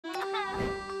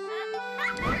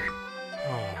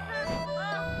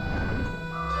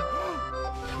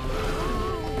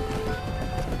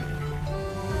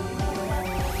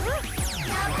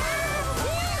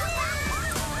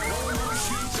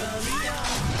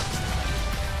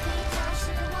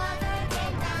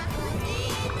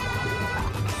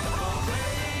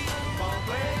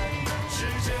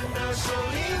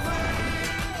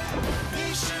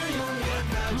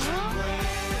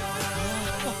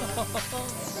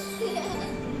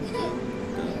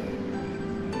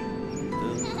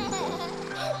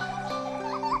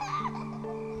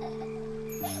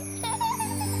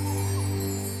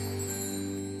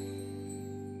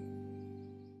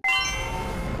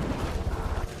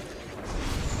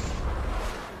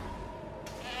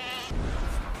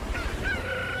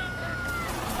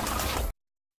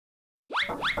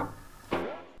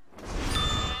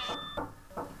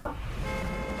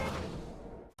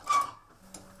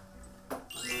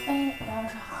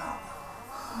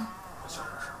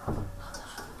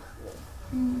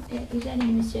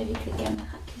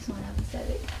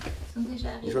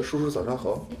你说叔叔早上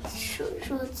好。叔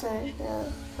叔早上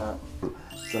好。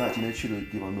咱俩今天去的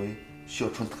地方，诺伊需要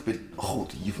穿特别厚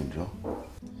的衣服，你知道吗？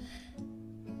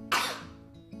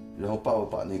然后爸爸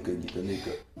把你的那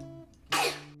个。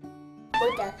我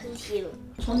打喷嚏了。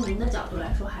从您的角度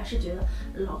来说，还是觉得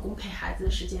老公陪孩子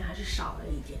的时间还是少了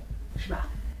一点，是吧？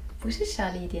不是少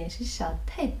了一点，是少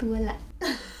太多了。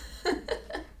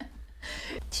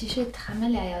其实他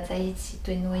们俩要在一起，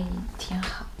对诺伊挺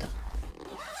好的。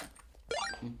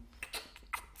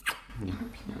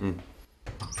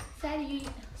撒鱼。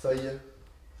撒鱼。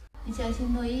你小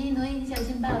心诺伊，诺伊你小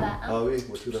心爸爸啊。阿威，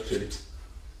我推到水里。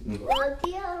我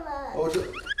掉了。哦，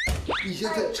你现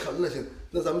在沉了，行，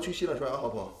那咱们去洗脸刷牙好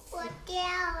不好？我掉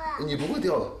了。你不会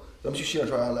掉了，咱们去洗脸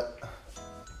刷牙来。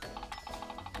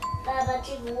爸爸，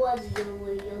这个袜子我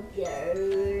有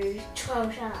点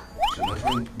穿上。只能说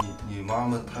你妈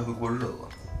妈太会过日子了。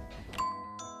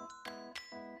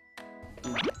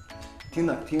听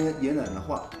爷爷奶奶的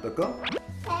话，大哥。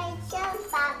再见，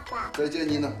爸爸。再见，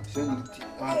妮娜。行，你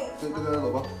啊，跟着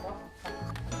走吧。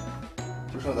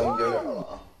就剩咱们爷俩了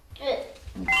啊。对。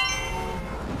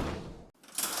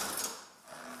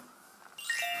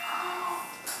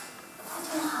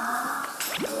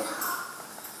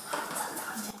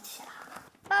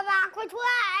爸爸，快出来！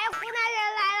湖南人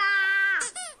来啦！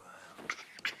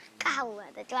看我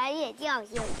的专业教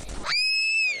训。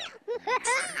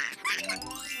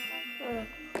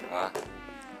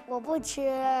我不吃。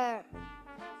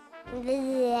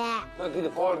那给你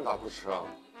包了，你咋不吃啊？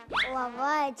我不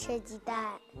爱吃鸡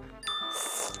蛋。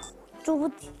猪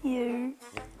蹄儿。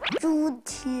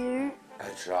爱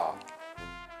吃啊？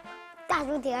大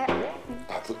猪蹄儿。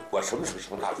大猪，我什么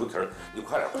大猪蹄儿？你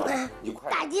快点，你快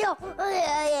点。大鸡肉。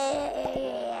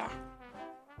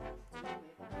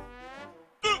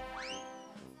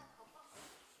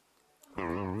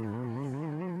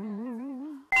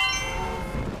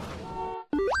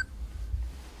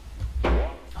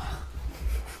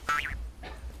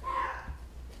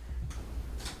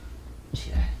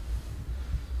起来。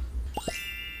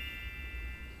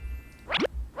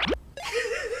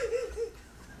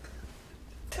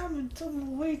他们怎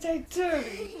么会在这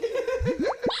里？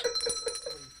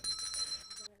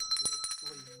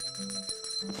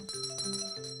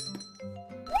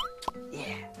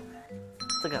耶，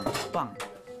这个很棒。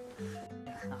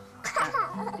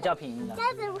比较便宜的。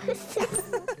这怎么是？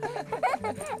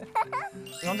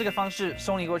你用这个方式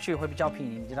送你过去会比较便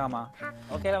宜，你知道吗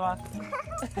 ？OK 了吗？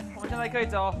我们现在可以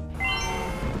走。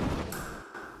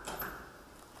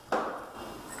早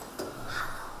上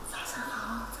好，早上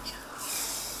好。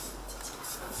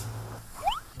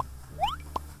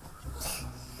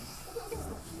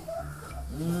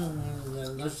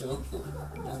两个小狗，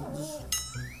两只手，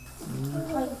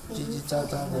叽叽喳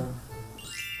喳的。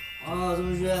啊，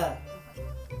同学，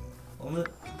我们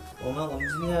今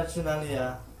天要去哪里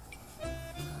啊？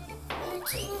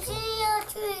今天要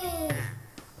去。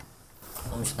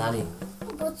我们去哪里？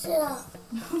不知道。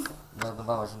那跟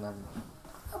爸爸去哪里？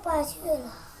爸爸去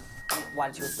了。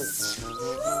玩球队。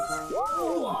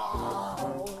哇！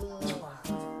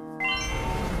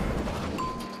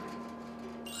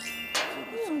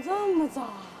你怎么这么早？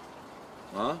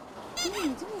啊？你怎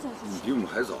么这么早起？你比我们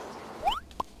还早。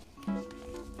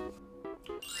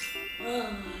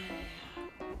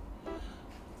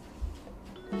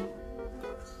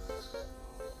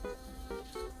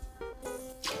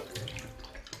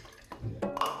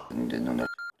你得弄点，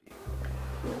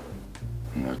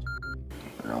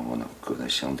然后呢搁在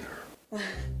箱底儿。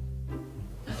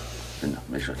真的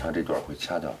没事，他这段会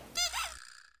掐掉。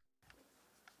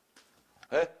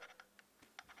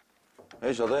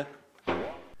哎，小子，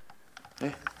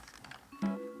哎，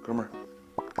哥们儿，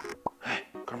哎，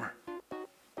哥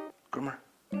们儿，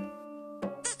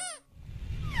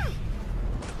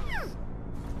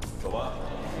走吧。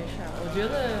没事，我觉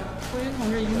得胡军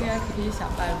同志应该可以想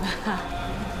办法。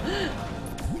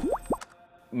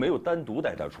没有单独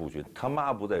带他出去，他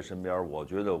妈不在身边，我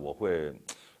觉得我会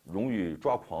容易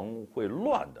抓狂，会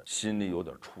乱的，心里有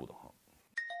点怵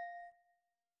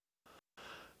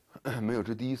得没有，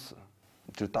这第一次，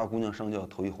这大姑娘上轿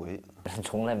头一回，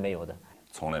从来没有的，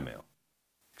从来没有，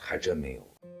还真没有。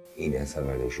1年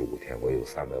365天，我有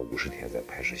350天在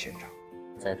拍摄现场。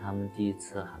在他们第一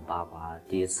次喊爸爸，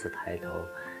第一次抬头，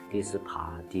第一次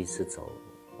爬，第一次走，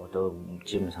我都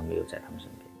基本上没有在他们身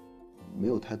边，没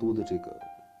有太多的这个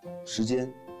时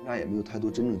间，那也没有太多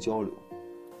真正交流。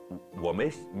我没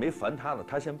烦他呢，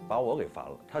他先把我给烦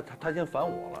了，他先烦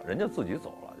我了，人家自己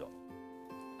走了就。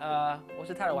我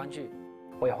是他的玩具，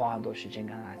我也花很多时间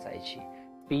跟他在一起，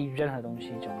比任何东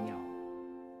西重要。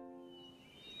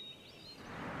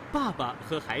爸爸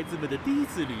和孩子们的第一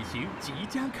次旅行即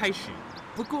将开始，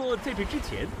不过在这之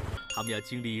前，他们要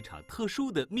经历一场特殊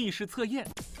的密室测验。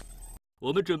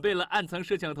我们准备了暗藏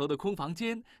摄像头的空房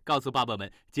间，告诉爸爸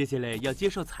们接下来要接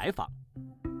受采访。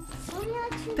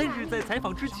但是在采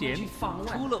访之前，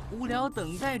除了无聊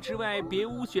等待之外，别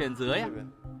无选择呀。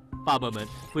爸爸们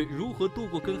会如何度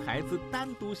过跟孩子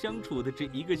单独相处的这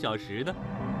1个小时呢？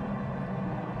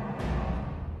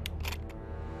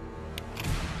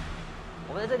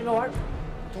我们在这里面玩。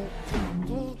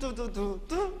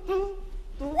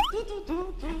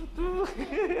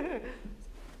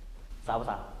傻不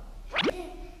傻？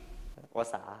我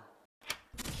傻。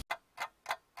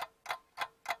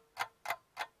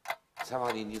采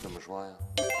访你怎么说呀？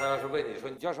他要是问你说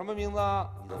你叫什么名字，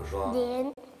你怎么说？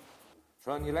林。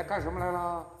说你来干什么来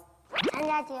了？参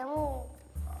加节目。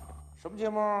什么节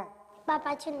目？爸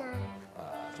爸去哪儿？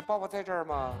这爸爸在这儿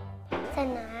吗？在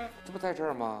哪儿？这不在这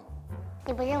儿吗？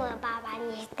你不是我爸爸，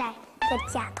你是戴个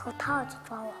假头套就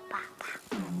做我爸爸。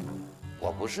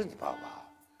我不是你爸爸。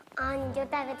啊，你就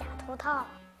戴个假头套，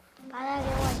把它给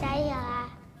我摘下来。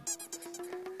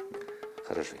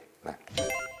喝点水，来。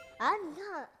啊，你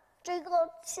看这个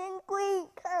先归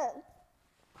看。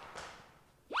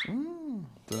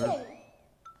对。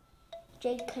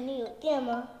这肯定有电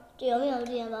吗？这有没有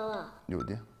电，爸爸？有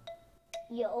电。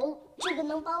有，这个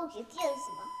能把我给电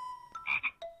死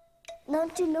吗？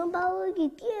这能把我给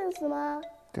电死吗？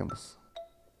电不死。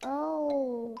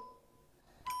哦。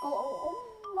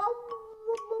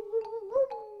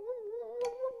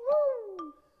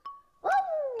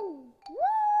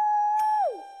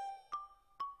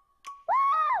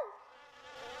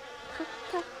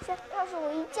要是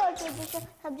我一叫这声，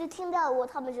他们就听到我，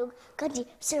他们就赶紧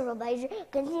伸手白痴，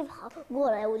赶紧跑过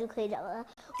来，我就可以找到他，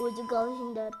我就高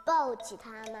兴的抱起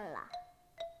他们了。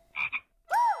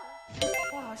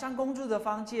哇，好像公主的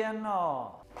房间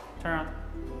哦。Turn around。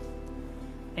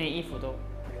哎，衣服都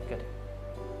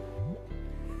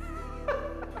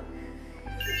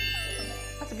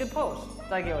good。That's a good pose。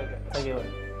再给我一个，再给我一个。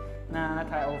那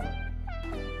太 over。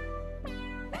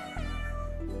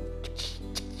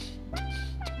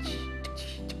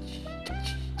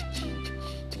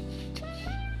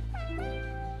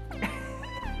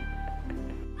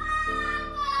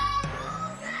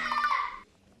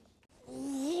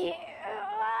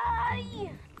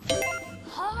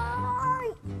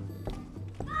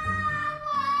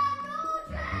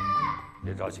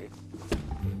别着急，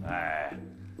哎，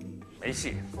没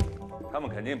戏，他们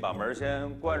肯定把门先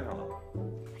关上了。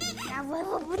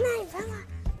我不耐烦了。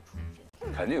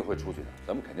肯定会出去的，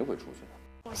咱们肯定会出去的。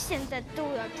我现在都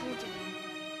要出去。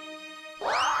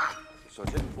小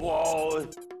心！哇！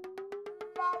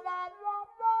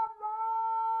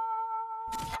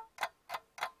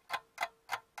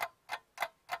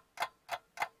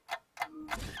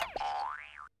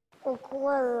我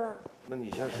困了。那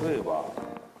你先睡吧。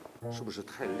是不是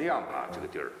太亮了？这个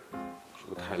地儿是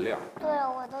不是太亮？对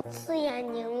啊，我都刺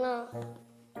眼睛了。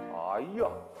哎呀，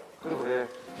对不对？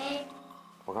哎，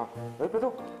我看，哎，别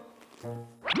动。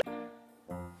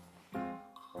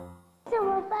怎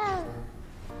么办？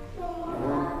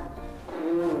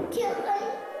天黑，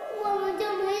我们就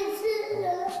没吃了。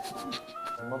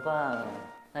怎么办？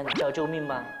那你叫救命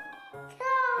吧。救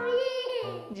命！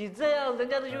你这样，人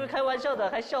家都以为开玩笑的，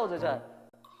还笑着这。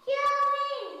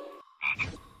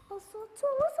我说错，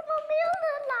我怎么没有人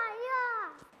来呀？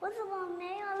我怎么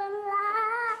没有人来？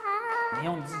你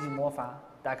用你自己魔法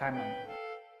打开门。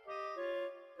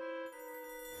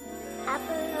阿布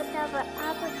拉布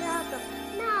阿布拉布，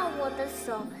那我的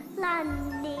手让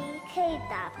你可以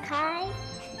打开。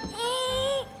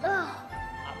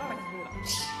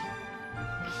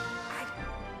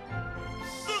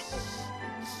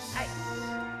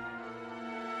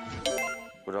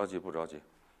不着急，不着急。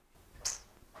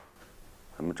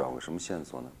咱们找个什么线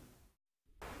索呢？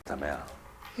怎么样？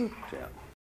这样。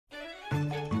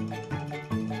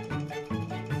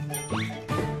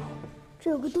这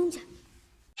有个东西。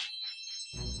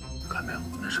看没有？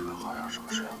那好像是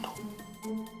个摄像头。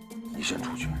你先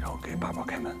出去，然后给爸爸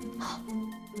开门。好。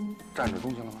站着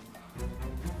东西了吗？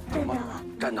站着了。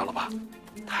站着了吧？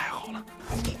太好了。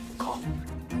好。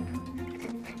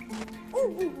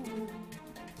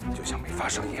就像没发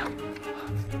生一样。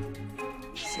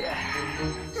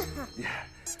耶！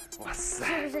哇塞！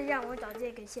是不是让我找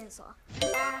这根线索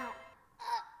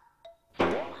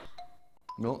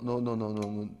？No，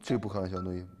 这个不开玩笑，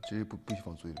这个不许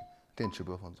放嘴里，电池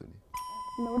不要放嘴里。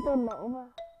能就能吧。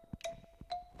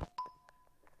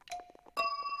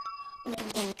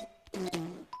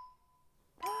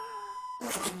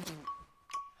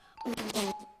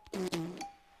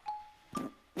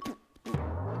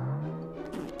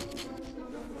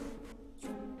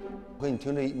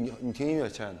听你听音乐，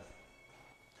亲爱的。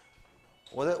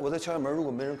我在敲门，如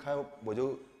果没人开，我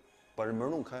就把这门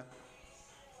弄开。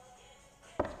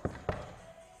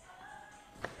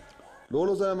罗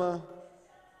罗在吗？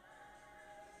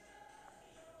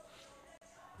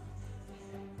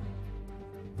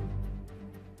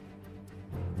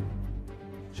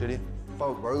雪莉，爸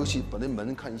爸玩游戏，把那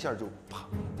门看一下就啪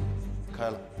开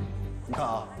了。你看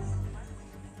啊，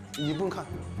你不用看，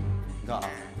你看啊，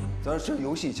咱这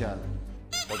游戏，亲爱的，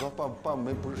我说爸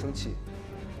没不是生气。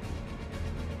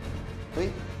喂，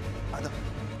俺的。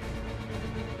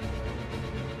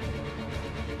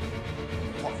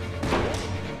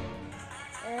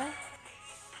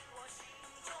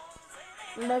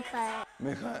没开。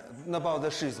没开，那爸爸再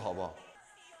试一次好不好？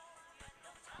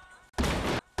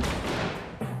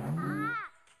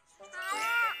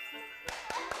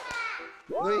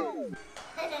喂。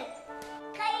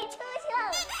开车去了，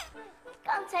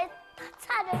刚才他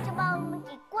差点就把我们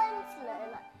给关起来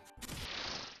了。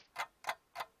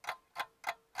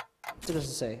这个是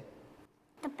谁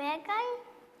The bad guy？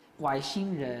 外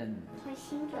星人。外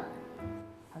星人。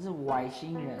他是外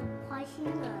星人。外星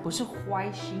人。不是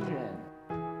坏心人。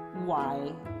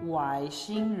外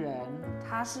星人，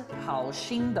他是好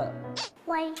心的。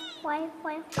坏。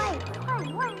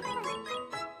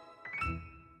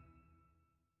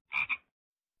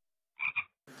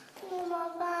怎么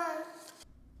办？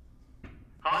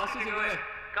好，谢谢各位。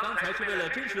刚才是为了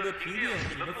真实的评定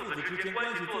你们父子之间关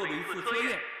系做的一次测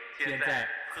验，现在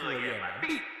测验完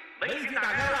毕，门已经打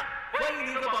开了，欢迎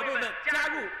您和宝贝们加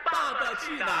入《爸爸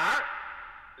去哪儿》。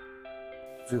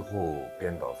最后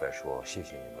编导在说谢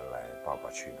谢你们来《爸爸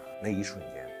去哪儿》，那一瞬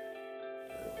间，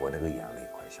我那个眼泪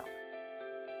快下来。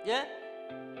耶！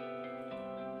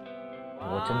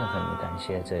我真的很感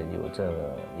谢有这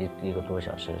一个多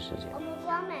小时的时间。我们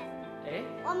关门。哎，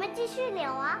我们继续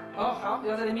聊啊。哦，好，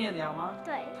要在里面聊吗？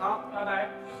对。好，拜拜。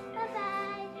拜拜。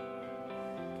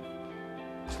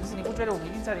可是你不觉得我们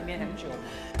已经在里面很久了吗？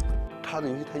他的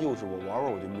游戏太幼稚，我玩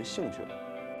我就没兴趣了，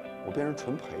我变成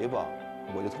纯陪吧，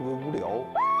我就特别无聊。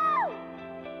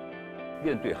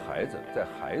面对孩子，在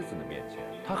孩子的面前，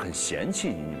他很嫌弃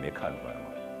你，你没看出来吗？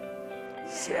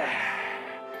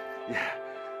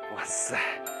哇塞！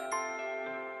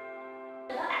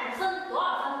多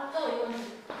少分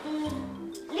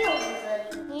？60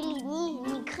分。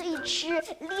你可以吃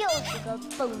60个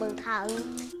棒棒糖。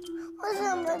我什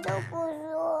么都不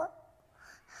说。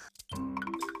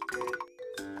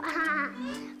啊！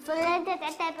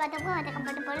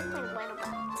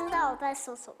知道我在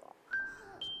说什么。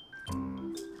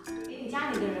给你家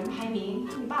里的人排名，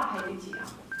你爸排第几啊？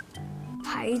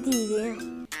排第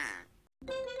0。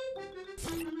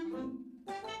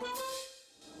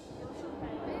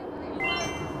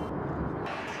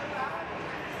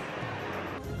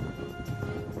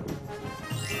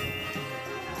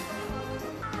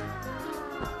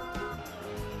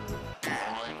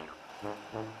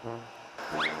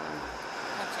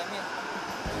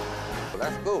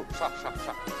Let's go， 上。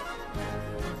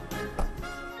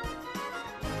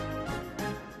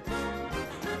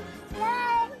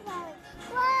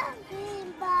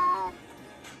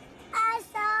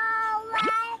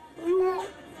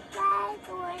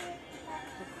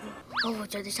我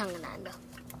觉得像个男的。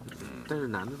但是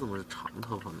男的怎么是长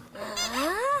头发呢？啊？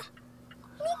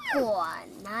你管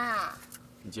呐！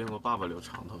你见过爸爸留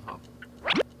长头发吗？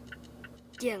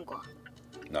见过。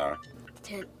哪儿？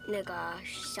那个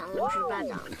降龙十八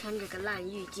掌穿着个烂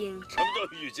浴巾。什么叫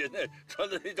浴巾？那穿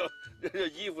的那叫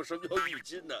衣服，什么叫浴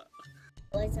巾呢？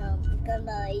我想跟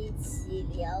爸爸一起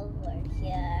聊会儿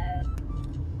天儿。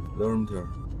聊什么天儿？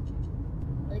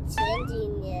我前几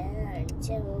年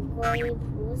见过观音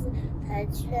菩萨，他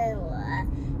劝我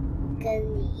跟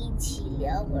你一起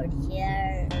聊会儿天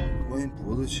儿。观音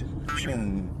菩萨劝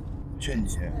你。他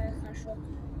说，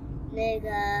那个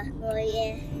诺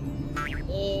言，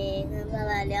你跟爸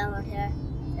爸聊会儿天儿，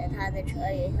在他的车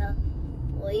里头，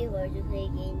我一会儿就可以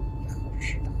给你好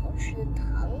吃的糖。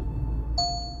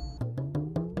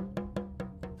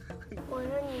我说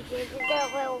你觉得这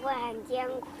会不会很艰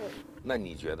苦？那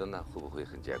你觉得呢？会不会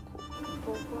很艰苦？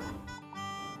不会。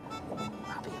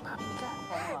爸比，你看。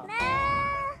没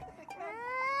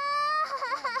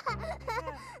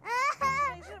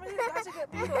事，它是个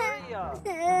屁股而已啊。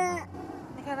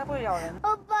你看它不会咬人。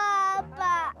我爸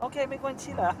爸。OK， 没关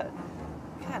系的。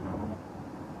看。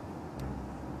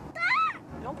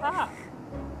不用怕。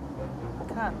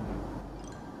看。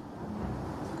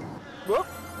我。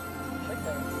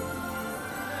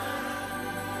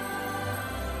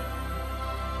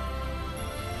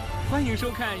欢迎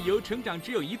收看由成长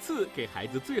只有一次给孩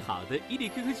子最好的伊利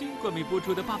QQ 星冠名播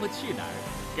出的《爸爸去哪儿》，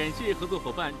感谢合作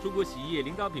伙伴中国洗衣液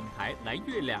领导品牌蓝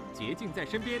月亮洁净在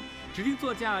身边，指定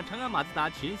座驾长安马自达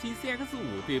全新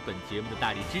CX-5对本节目的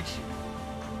大力支持。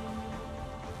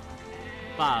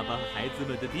爸爸和孩子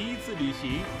们的第一次旅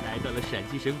行来到了陕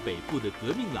西省北部的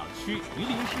革命老区榆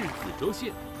林市子洲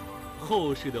县，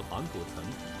厚实的黄土层、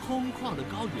空旷的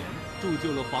高原，铸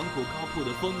就了黄土高坡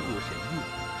的风骨神韵。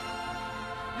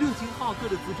热情好客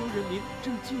的子洲人民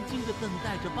正静静地等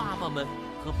待着爸爸们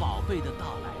和宝贝的到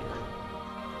来呢。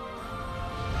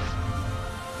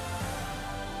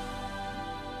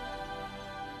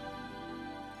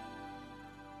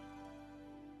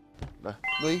来，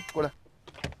诺一过来，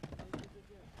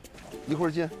一会儿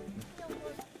见。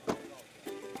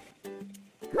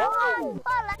爸爸，你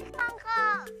快来看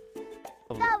看，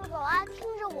带不走啊！听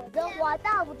着我的话，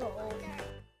带不走。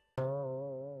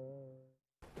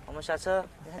我们下车，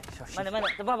慢点慢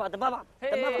点，等爸爸，等爸爸，等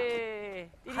爸爸。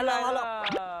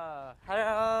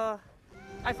Hello，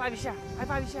 high five 一下 ，high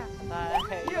five 一下，哎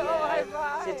呦 high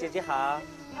five， 谢姐姐好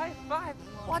 ，high five，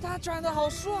 哇，他长得好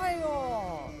帅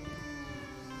哟。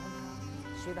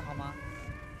睡得好吗？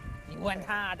你问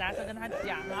他，大声跟他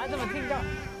讲啊，怎么听到？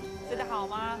睡得好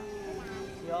吗？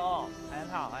有，很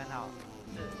好，很好。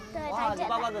对，哇，你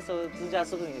爸爸的手指甲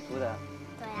是不是你涂的？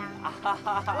对呀。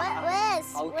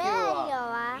我也有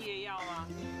啊。你也要吗？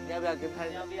你要不要跟他？我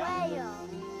也有。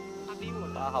他比我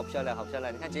啊，好漂亮，好漂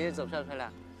亮！你看姐姐手漂不漂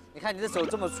亮？你看你的手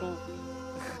这么粗，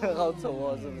好丑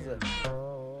哦，是不是？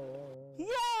阳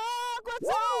光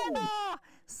在那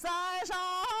山上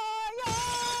呀，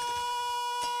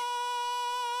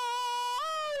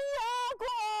阳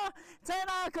光在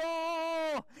那沟，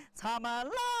插满喇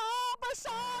叭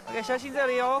声。OK， 小心这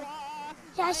里哦。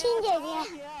小心姐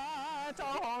姐。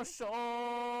招手。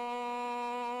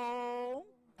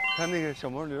看那个小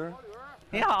毛驴。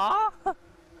你好。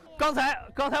刚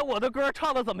才我的歌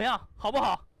唱的怎么样？好不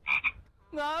好？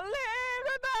俺那个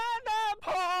蛋蛋泡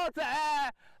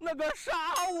在那个沙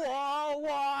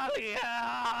窝里。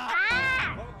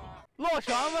老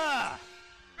乡们，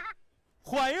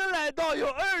欢迎来到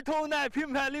由儿童奶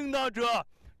品牌领导者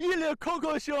伊利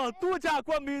QQ 星独家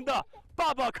冠名的《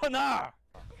爸爸去哪儿》。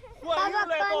欢迎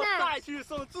来到陕西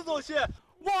省子洲县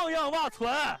望洋洼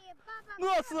村，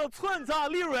我是村长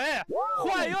李蕊，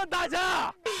欢迎大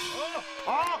家。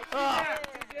好，谢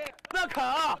谢。那看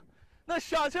啊，那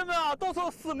乡亲们啊，都从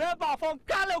四面八方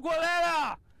赶了过来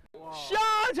了。乡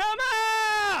亲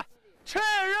们，亲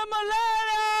人们来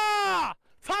了，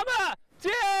咱们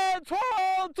进村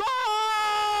庄。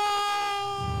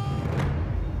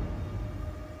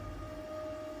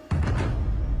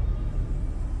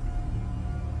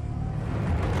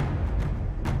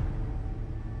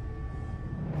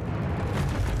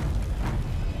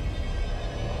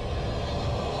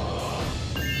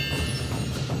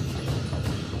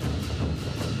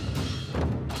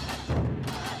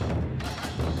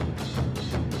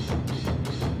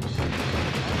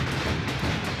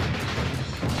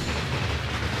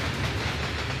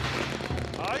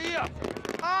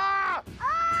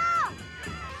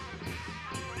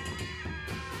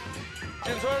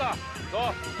进村了，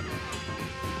走。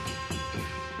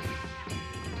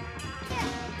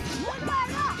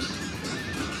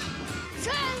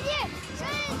双眼睛，双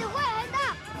眼睛会很大，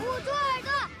捂住耳朵，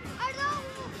耳朵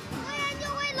捂眼睛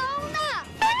会聋的，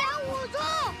快点捂住。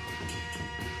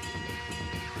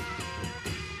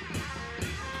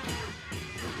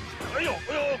哎呦，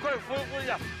快扶一下，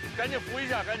赶紧扶一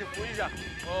下，赶紧扶一下。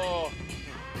哦。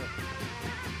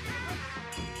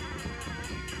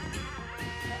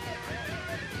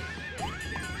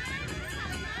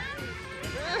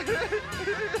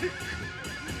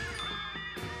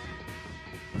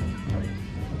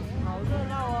好热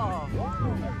闹哦！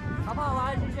好不好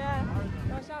玩，萱萱？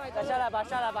下来吧，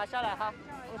下来吧，下来哈！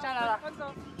我下来了。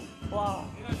哇！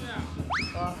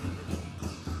哇！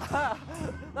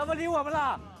那不理我们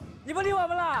了？你不理我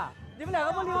们了？你们两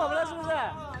个不理我们了是不是？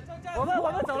我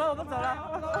们走了，我们走了。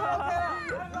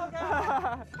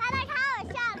他在开玩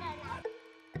笑的。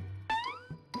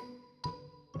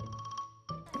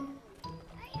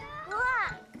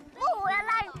我要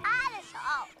拉着他的手。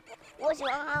我喜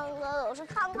欢康哥，我是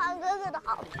康哥哥的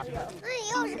好朋友。那你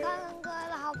又是康哥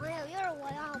的好朋友，又是我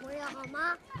的好朋友，好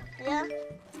吗？行，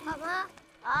好吗？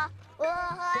好，我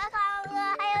和康哥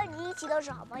还有你一起都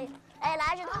是好朋友。哎，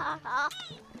拉着他手，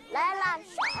来拉手。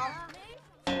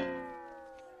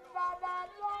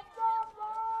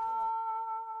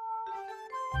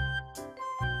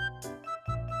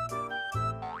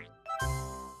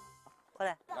快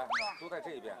来，来，都在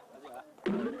这一边。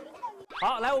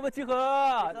好，来，我们集合，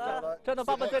站到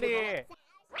爸爸这里。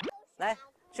来，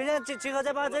轩轩，集合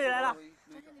在爸爸这里来了。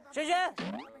轩轩，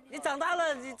你长大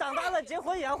了，结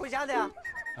婚也要回家的呀。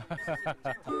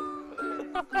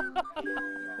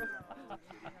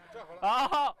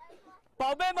好，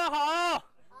宝贝们好。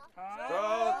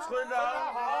村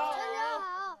长好。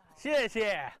谢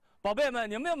谢，宝贝们，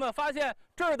你们有没有发现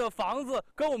这儿的房子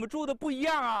跟我们住的不一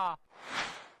样啊？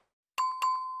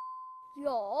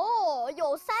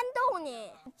有3栋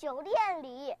呢，酒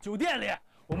店里，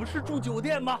我们是住酒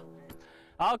店吗？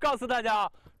好，告诉大家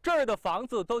啊，这儿的房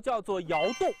子都叫做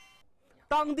窑洞，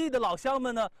当地的老乡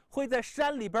们呢会在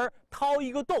山里边掏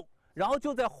一个洞，然后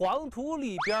就在黄土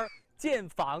里边建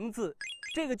房子，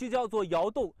这个就叫做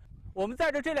窑洞。我们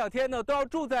在这2天呢都要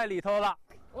住在里头了。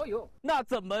哦呦，那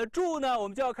怎么住呢？我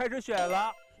们就要开始选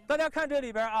了。大家看这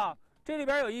里边啊，这里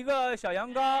边有一个小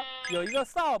羊羔，有一个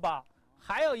扫把，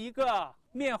还有一个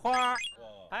面花，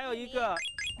还有一个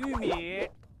玉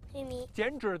米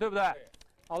剪纸，对不对？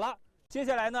好了，接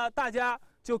下来呢，大家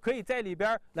就可以在里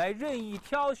边来任意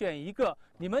挑选一个，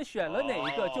你们选了哪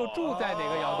一个就住在哪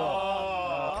个窑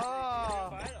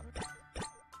洞。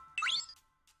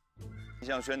你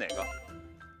想选哪个？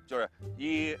就是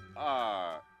1、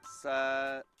2、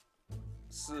3、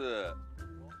4。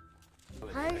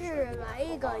还是来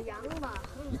一个羊吧。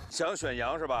想选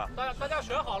羊是吧？大家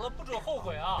选好了，不准后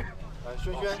悔啊！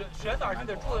选哪儿就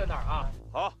得住在哪儿啊！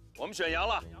好，我们选羊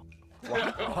了。完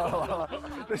了，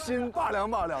这心拔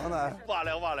凉的，拔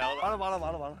凉的。完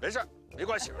了，没事，没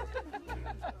关系。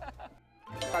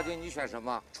大姐，你选什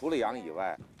么？除了羊以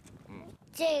外，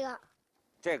这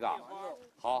个，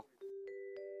好。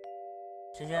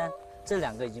轩轩，这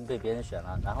2个已经被别人选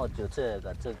了，然后就这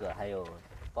个还有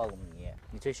苞谷米，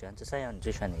你最喜欢这3样，你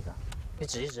最喜欢哪个？你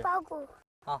指一指。苞谷。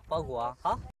啊，苞谷啊，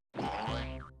好。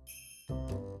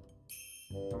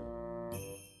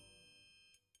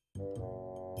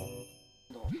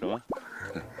什么？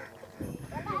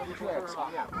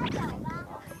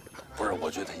不是，我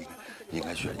觉得应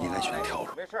该选笤帚。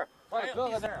没事，哥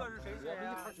哥那儿。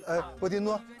哎，不，丁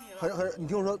诺，你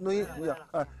听我说，诺一，你讲，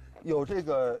哎，有这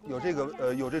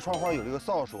窗花，有这个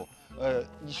扫帚，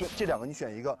你选这2个，你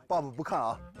选一个，爸爸不看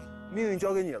啊，命运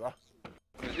交给你了。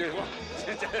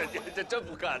这真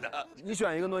不干的。你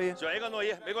选一个，诺一。选一个，诺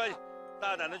一，没关系，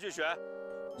大胆的去选。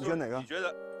你选哪个？你觉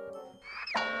得？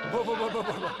不，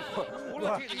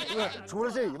除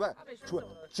了这以外，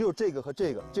只有这个和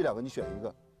这个，这2个你选一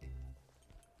个。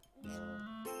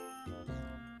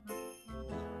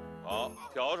好，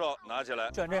笤帚拿起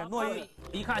来。选这个，诺一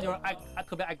一看就是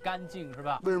特别爱干净，是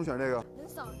吧？为什么选这个？能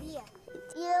扫地，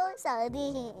有扫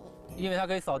地，因为它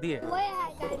可以扫地。我也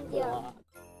爱干净。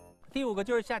第5个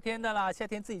就是夏天的啦，夏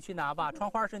天自己去拿吧，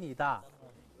窗花是你的。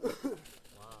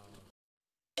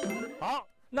好，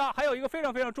那还有一个非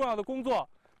常非常重要的工作，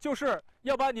就是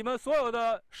要把你们所有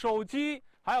的手机、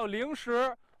还有零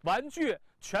食、玩具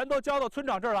全都交到村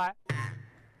长这儿来。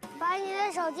把你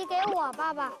的手机给我，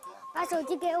爸爸，把手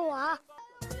机给我。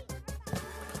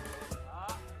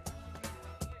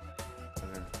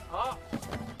好。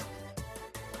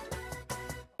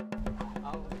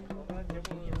好，我们节目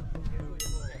结束以后。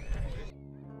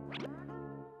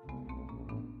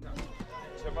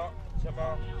钱包，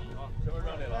好，钱包扔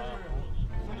里了啊。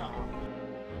村长。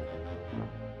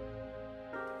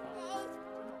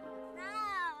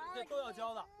这都要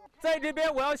交的。在这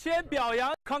边，我要先表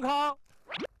扬康康，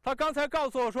他刚才告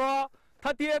诉我说，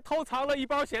他爹偷藏了1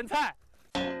包咸菜。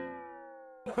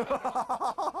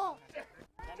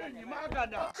这是你妈干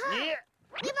的。你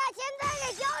把咸菜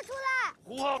给交出来。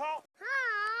胡浩。好，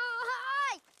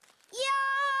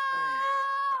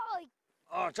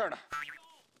啊，这儿呢。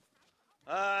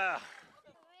哎呀，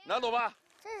拿走吧。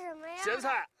这是什么呀？咸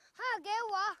菜。还要给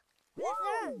我。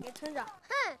给村长。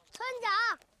哼，村长，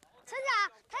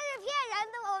他是骗人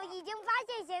的，我已经发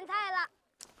现咸菜了。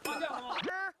发现了吗？啊。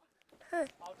哼，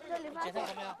这里发现。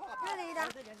这里的。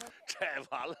这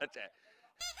完了，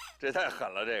这太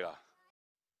狠了，这个。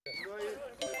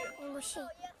不信。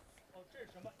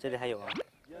这里还有啊。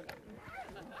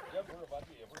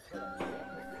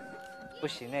不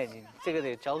行哎，你这个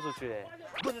得交出去哎，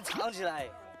不能藏起来。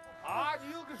啊！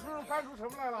你又给叔叔翻出什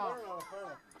么来了？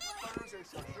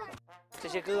这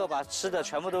些哥哥把吃的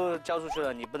全部都交出去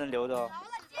了，你不能留的哦。我好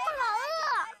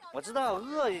饿。我知道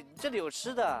饿，这里有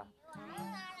吃的，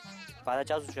把它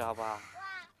交出去好不好？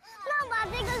那把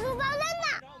这个书包扔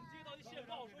了。然后我们接到一线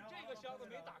报说这个箱子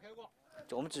没打开过。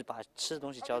我们只把吃的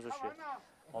东西交出去，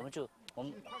我们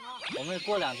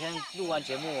过2天录完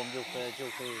节目，我们就可以。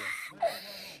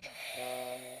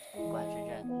管轩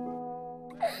轩，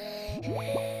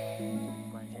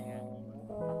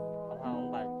好不好？我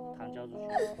们把糖交出去，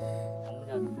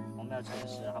我们要诚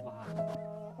实，好不好？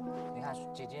你看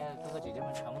姐姐、哥哥姐姐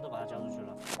们全部都把它交出去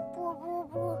了。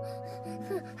不，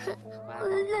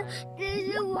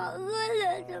这是我饿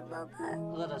了怎么办？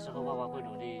饿的时候，爸爸会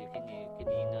努力给你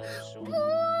赢得食物。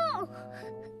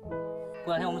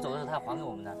过两天我们走的时候，他还给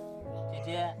我们的。姐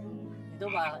姐，你都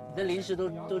把你的零食都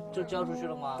交出去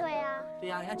了吗？对呀。对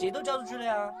呀，你看姐姐都交出去了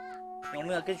呀。我们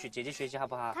要跟姐姐学习好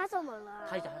不好？他怎么了？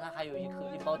他还有一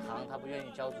包糖，他不愿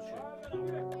意交出去。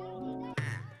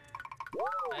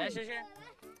哎，轩轩，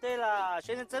对了，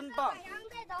轩轩真棒。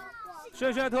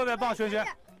轩轩特别棒，轩轩。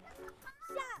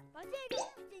把这个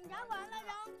检查完了，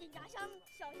然后检查小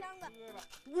箱子。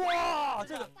哇，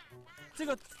这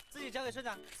个自己交给村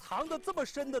长。藏的这么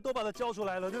深的都把它交出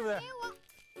来了，对不对？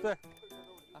对。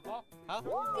好。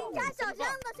检查小箱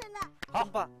子现在。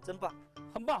好，真棒，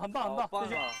很棒，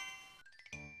谢谢。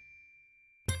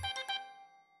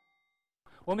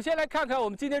我们先来看看我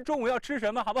们今天中午要吃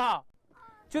什么，好不好？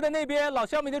就在那边，老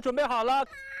乡们已经准备好了，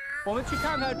我们去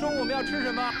看看中午我们要吃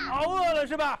什么。熬饿了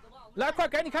是吧？来，快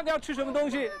赶紧看看要吃什么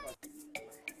东西。啊，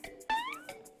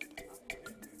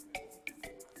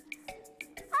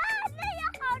那有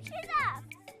好吃的。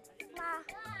妈，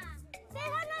别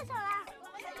看那手了。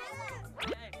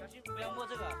哎，小心不要摸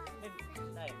这个。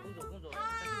哎，公主，小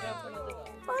心不要碰到这个。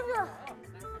公主，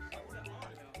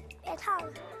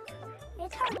别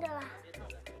烫着了。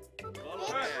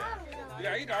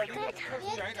远一点，离车远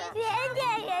一点。远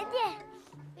点，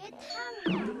别烫着。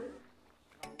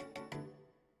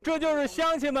这就是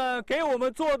乡亲们给我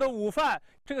们做的午饭，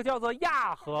这个叫做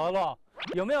压饸饹。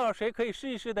有没有谁可以试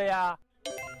一试的呀？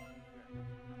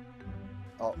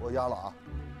好，我压了啊。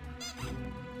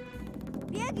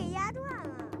别给压断了。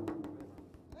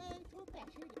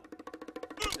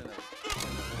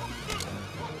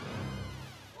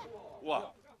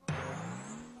哇！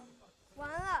完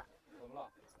了。怎么了？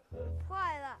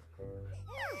坏了。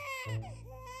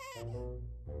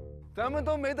咱们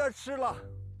都没得吃了。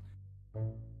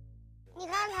你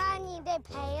看看，你得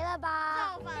赔了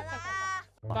吧？造反了啊！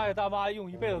大爷大妈用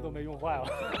一辈子都没用坏了，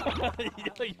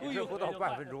已经用不到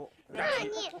半分钟。那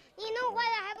你弄坏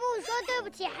了还不说对不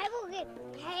起，还不给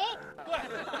赔？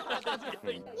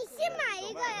你新买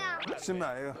一个呀？新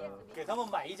买一个，给他们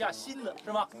买一架新的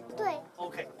是吗？对。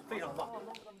OK， 非常棒，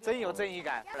真有正义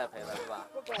感，来赔了是吧？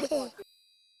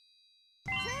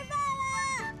吃饭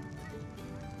了，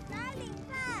来领饭。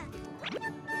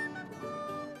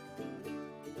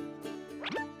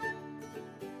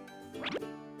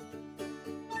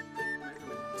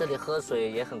这里喝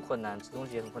水也很困难，吃东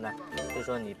西也很困难，所以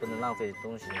说你不能浪费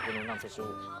东西，你不能浪费食物。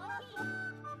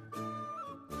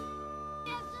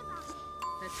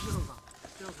在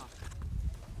这个房。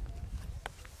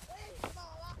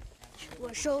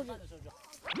我收着。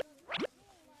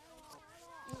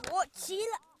我齐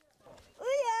了。哎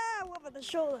呀，我把它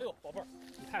收了。哎呦，宝贝儿，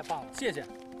你太棒了，谢谢。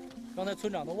刚才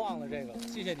村长都忘了这个，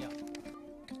谢谢你啊。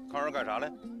康儿干啥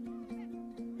嘞？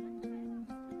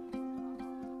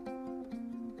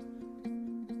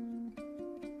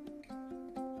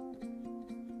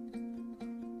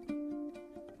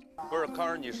不是康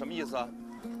儿，你什么意思啊？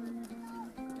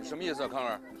你什么意思啊，康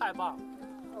儿？太棒了，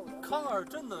康儿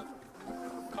真的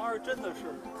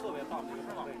是特别棒的一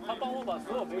个长辈，他帮我把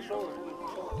所有没收的东西都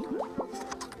收了。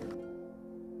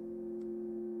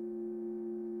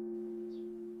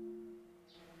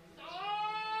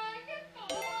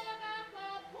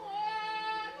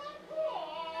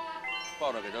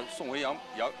抱着给他送回羊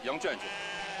圈去。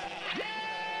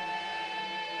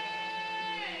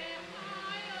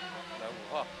来5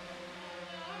号。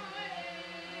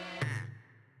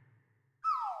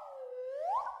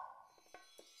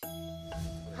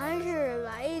还是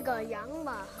来一个羊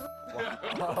吧。完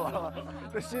了，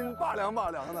这心拔凉的。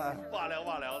拔凉的。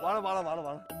完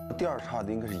了。第二差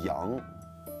的应该是羊，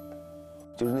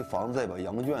就是那房子在把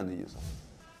羊圈的意思。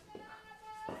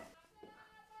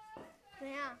怎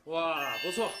样？哇，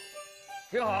不错，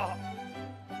挺好。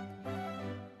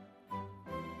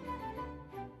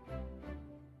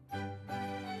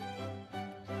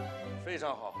非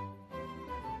常好，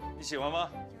你喜欢吗？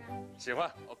喜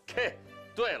欢。OK，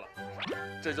 对了，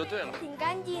这就对了。挺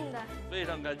干净的。非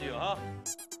常干净啊。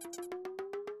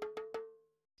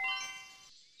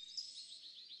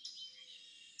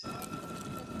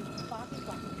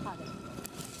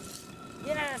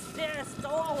Yes， 走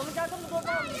啊！我们家这么多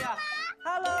苞米啊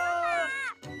 ！Hello，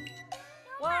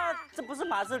 哇，这不是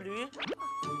马是驴。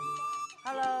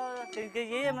Hello， 给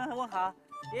爷爷们问好，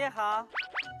爷爷好，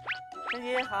跟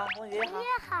爷爷好，问爷爷好。爷爷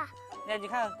好。你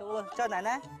看，我叫奶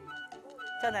奶，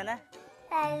叫奶奶。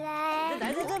奶奶。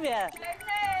奶奶这边。奶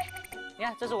奶。你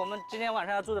看，这是我们今天晚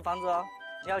上要住的房子哦。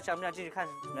你想不想进去看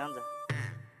是什么样子？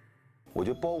我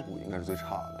觉得包谷应该是最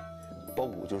差的。包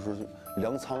谷就是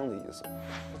粮仓的意思。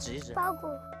指一指。包谷。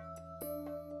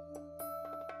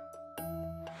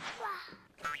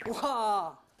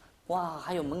哇哇，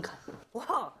还有门槛，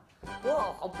哇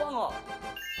哇，好棒哦！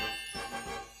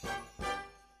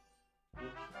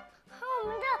还有我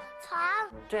们的床。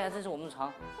对啊，这是我们的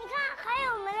床。你看，还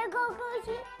有我们的 QQ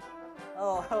星。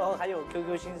哦，还有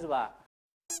QQ 星是吧？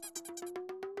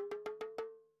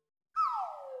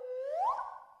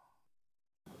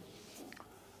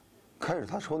开始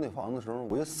他收那房子的时候，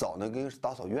我就扫那跟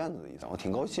打扫院子的意思，我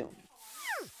挺高兴。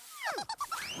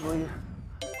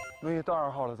诺一到2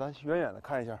号了，咱远远的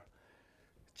看一下，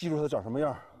记住它长什么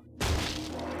样。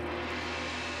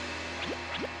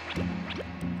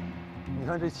你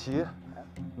看这旗，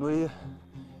诺一，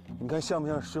你看像不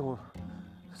像水浒？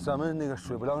咱们那个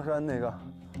水泊梁山那个，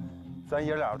咱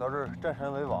爷俩到这儿占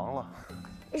山为王了。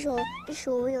这是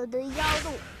我们有的妖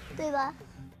洞，对吧？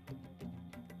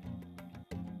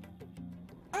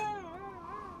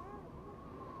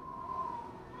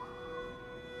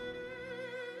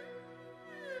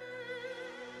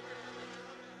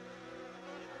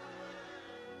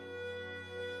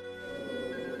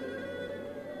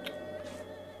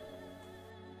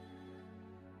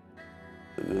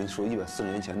人说140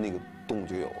年前那个洞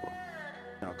就有了，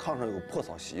炕上有个破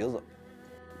草席子，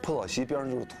破草席边上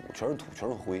就是土，全是土，全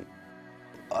是灰。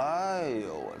哎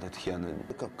呦，我的天哪！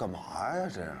干嘛呀？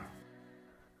这样，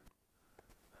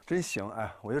真行！哎，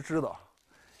我就知道，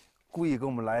故意给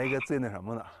我们来一个最那什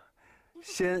么的。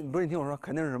先不是你听我说，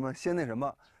肯定是什么？先那什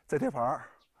么，再贴牌儿。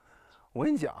我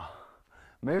跟你讲，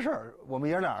没事儿，我们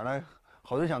爷俩呢，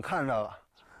好多人想看这个，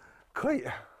可以。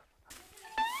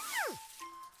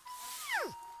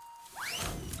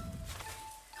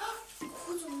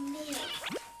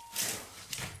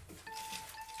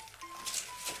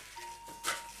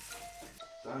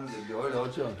咱们得聊一聊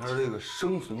这两天这个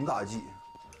生存大计，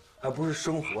还不是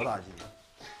生活大计。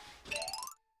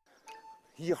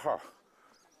1号，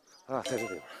啊，在这里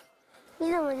边。你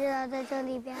怎么知道在这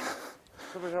里边？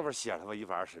这不上面写了吗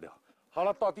？126。好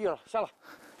了，到地了，下来。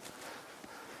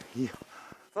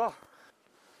走。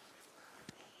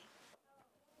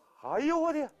哎呦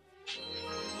我的！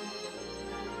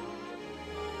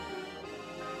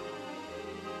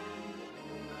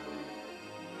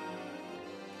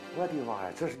我的妈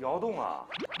呀，这是窑洞啊！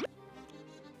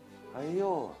哎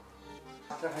呦，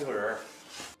这还有人，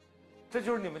这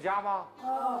就是你们家吗？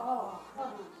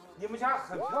你们家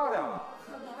很漂亮啊，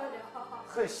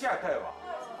很现代吧？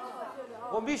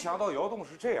我没想到窑洞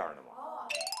是这样的嘛。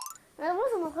为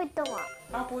什么会动啊？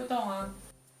它不会动啊。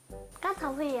刚才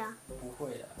会呀。不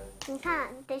会的。你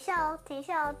看，等一下哦，停，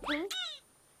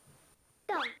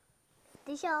动，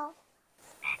等一下哦，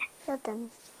要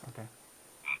等。OK。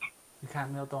你看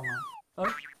没有动啊？它动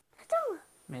了。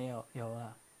没有，有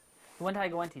了。问他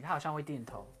一个问题，他好像会点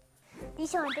头。你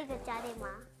喜欢这个家电吗？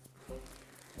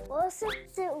我是不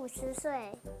是50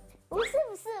岁？我是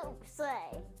不是5岁？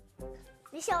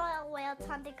你喜欢我要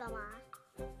穿这个吗？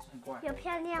有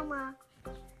漂亮吗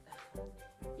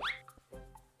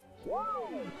？1、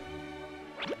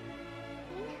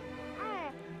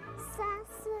2、3、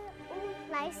4、5，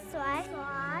来甩。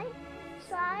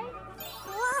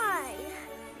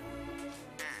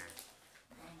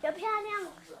有漂亮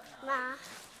吗？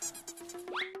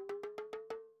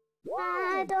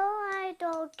爱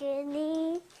都给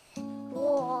你，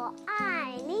我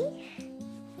爱你，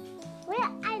我也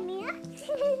爱你啊！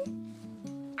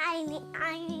爱你。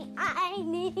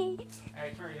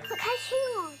好开心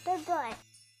哦，对不对？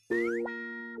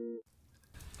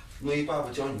诺一，爸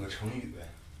爸教你个成语呗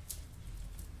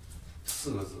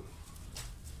，4个字，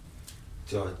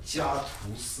叫家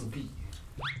徒四壁。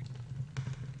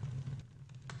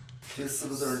这4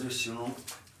个字就形容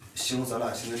咱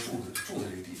俩现在住的这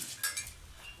个地方。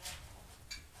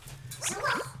行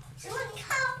了，你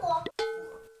看我，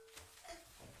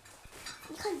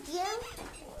你看颠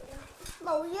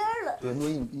冒烟了。对，诺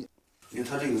一，因为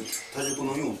它这就不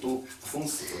能用，都封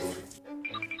死了都是。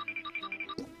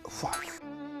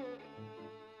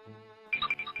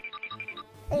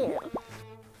哎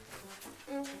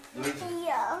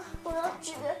呀，我要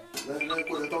纸。来，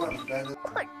过来到外面，来，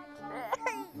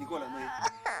你过来，诺一。啊，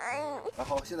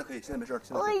好，现在可以，现在没事。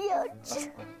我要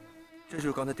纸。这就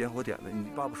是刚才点火点的，你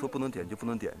爸爸说不能点就不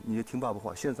能点，你就听爸爸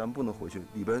话。现在咱们不能回去，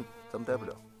里边咱们待不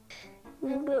了。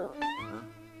明白了。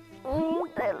明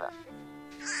白了。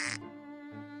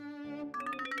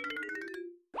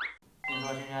跟你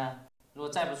说，轩轩，如果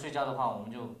再不睡觉的话，我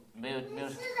们就没有。吃点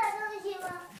东西吗？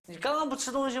你刚刚不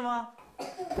吃东西吗？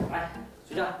来，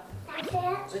睡觉。打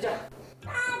拳。睡觉。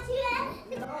打拳。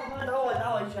打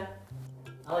我一拳。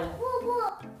不，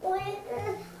我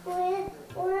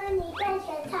我让你戴手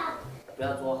套。不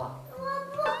要作哈。我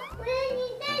让你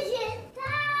戴手套。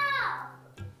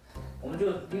我们就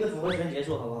一个组合拳结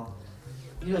束，好不好？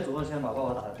一个组合拳把爸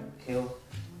爸打 KO，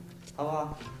 好不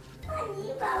好？那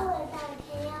你把我打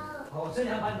KO。好，我这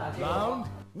两把你打 KO。Round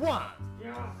 1。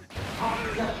好，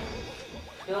这样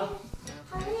KO。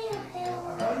好那个 KO。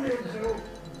好那个 KO。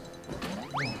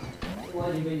我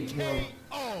已经给你 KO 了。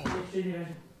去。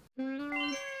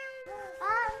啊，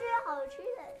这是好吃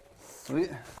的。喂。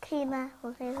可以吗？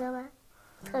我可以喝吗？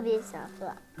特别想喝。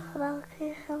好吧，我可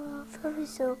以喝吗？特别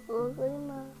想喝，可以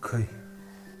吗？可以。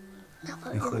那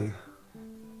我你喝一个。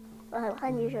我害怕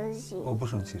你生气。我不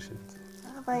生气是。我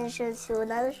害怕你生气，我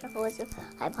拿的时候我就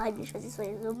害怕你生气，所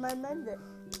以就慢慢的。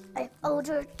哎，哦，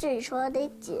这里说得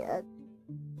剪。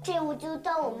这我就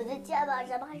到我们的家吧，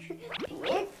咱们还是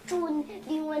别住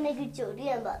另外那个酒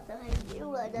店吧，咱们还是别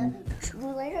住了的，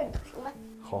住在这儿行吗？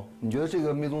好，你觉得这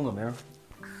个密宗怎么样？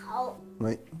好。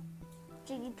喂。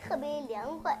这里特别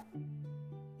凉快。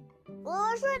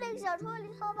我睡那个小床里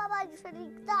头，爸爸你睡那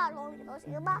个大床里头，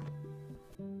行吗？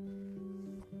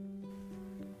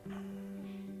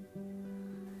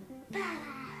爸爸。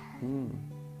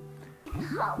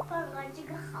好棒啊！这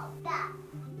个好大。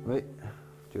喂，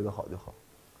觉得好就好。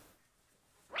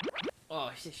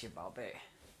哦，谢谢宝贝。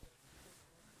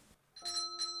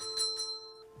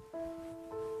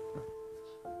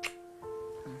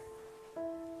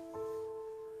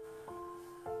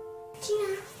进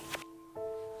啊！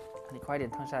你快点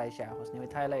躺下一下，或是你会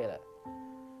太累了。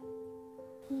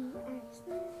1、2、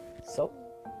3。走。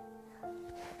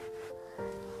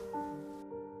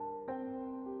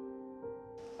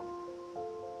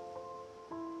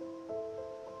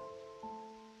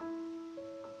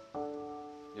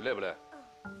你累不累？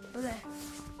不累。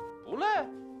不累？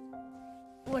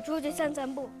我出去散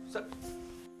步。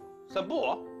散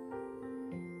步？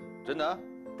真的？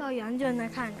到羊圈那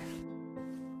看看。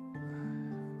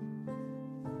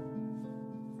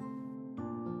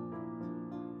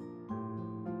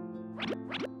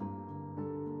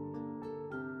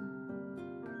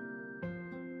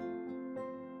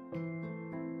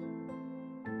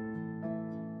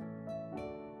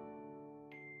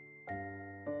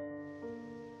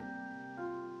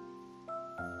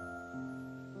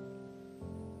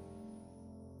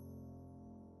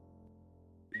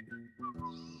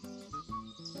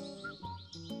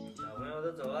小朋友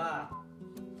都走了，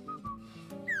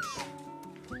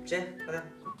先快点。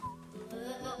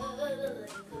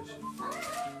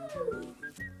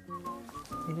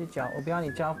你的脚，我不要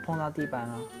你脚碰到地板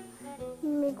啊。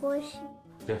没关系。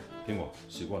给苹果，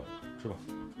洗过了，吃吧。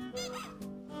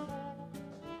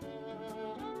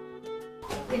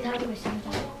给他这个香蕉。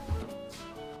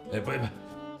哎，不，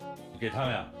你给他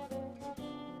们呀？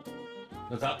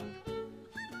那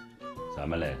咱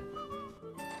们嘞？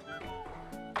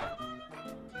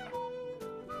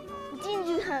你进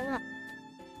去看看。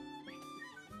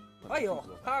哎呦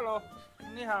 ，Hello，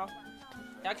 你好，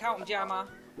你要看我们家吗？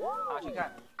好，去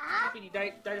看。啊？给你带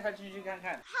着他进去看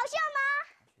看。好像吗？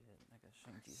那个摄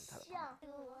影机是他的。像，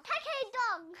它可以动。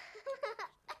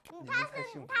他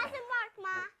是 Mark 吗？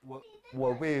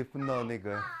我被分到那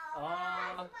个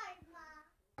哦。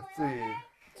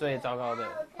最糟糕的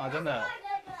啊，真的。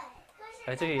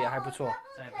哎，这个也还不错，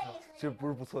这还不错。这不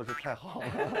是不错，是太好了。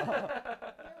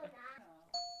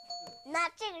那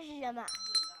这个是什么？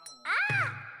啊！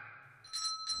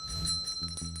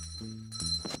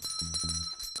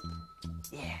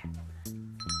耶，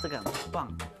这个很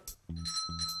棒。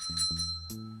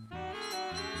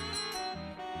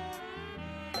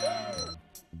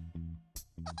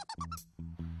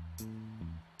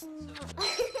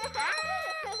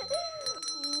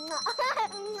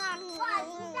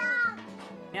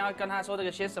你要跟他说这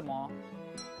个写什么？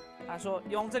他说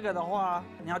用这个的话，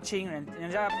你要亲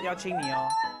人家要亲你哦。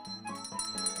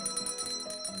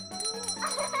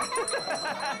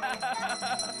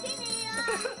亲你哦。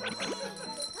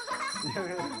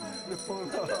你疯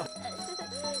了。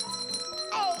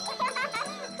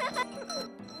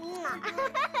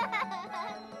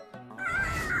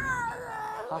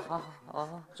好，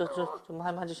就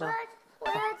慢慢就行了。我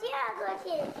要第二个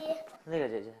姐姐。哪个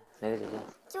姐姐？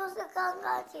就是刚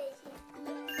刚姐姐。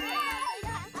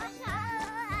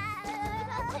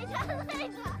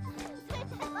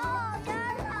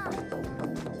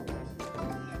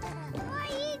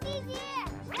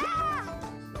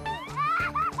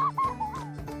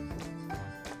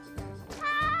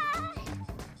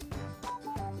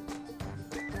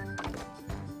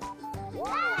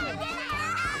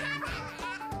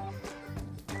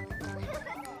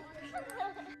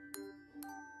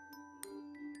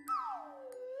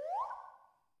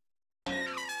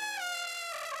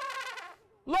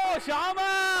乡们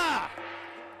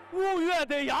，5月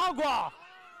的阳光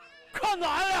可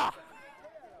暖了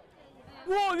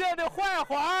，5月的槐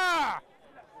花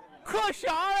可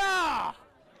香了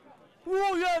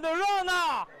，5月的人呢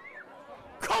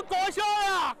可高兴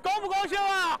了，高不高兴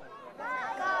啊？高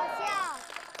兴。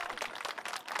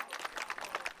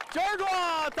今儿个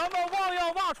咱们望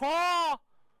洋望床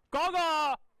搞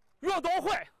个运动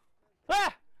会，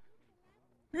来，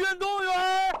运动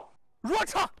员入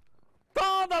场，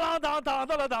当当啷当当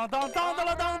当啷当当当当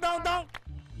啷当当当。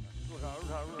入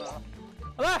场。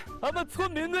来，咱们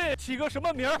村民队起个什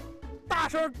么名儿？大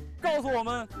声告诉我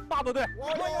们爸爸队。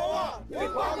王洋娃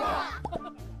顶呱呱。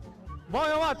王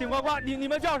洋娃顶呱呱，你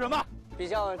们叫什么？比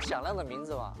较响亮的名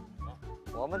字嘛。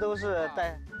我们都是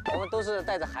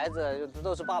带着孩子，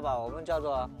都是爸爸，我们叫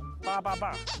做爸，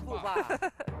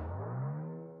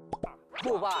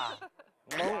酷爸，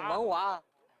萌娃，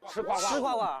吃呱呱，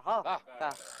好啊。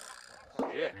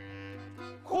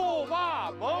酷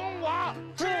爸萌娃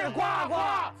吃呱呱。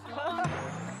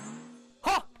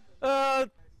好，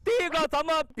第一个咱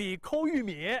们比抠玉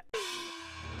米。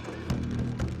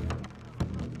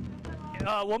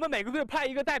我们每个队派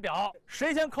一个代表，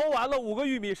谁先抠完了5个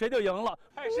玉米，谁就赢了。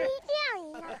派谁？这样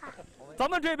赢啊！咱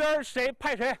们这边谁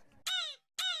派谁？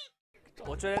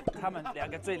我觉得他们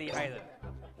2个最厉害的。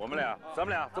咱们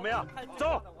俩怎么样？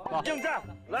走，应战，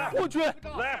来，胡军，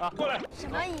来，过来。什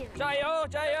么赢？加油！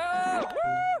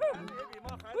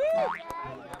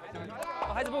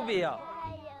我还是不比啊。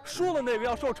输了那个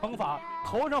要受惩罚，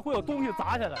头上会有东西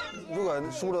砸下来。如果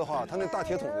输了的话，他那大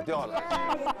铁桶就掉了。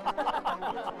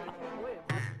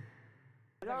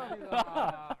让那个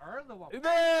儿子预备，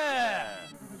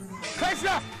开始！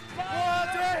我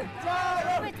队加油！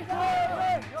我队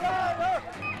加油！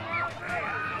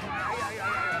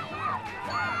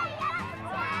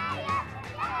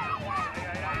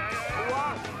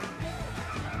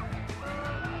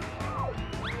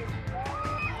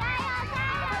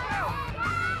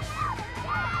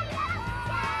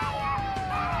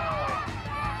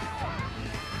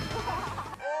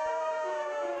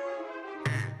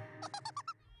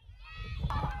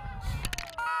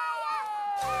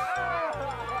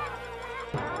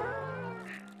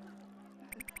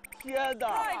天哪！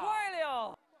太快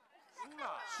了！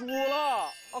输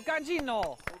了！好干净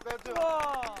哦！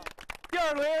哇！第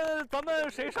2轮咱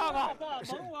们谁上啊？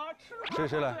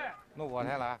谁来？那我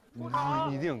先来。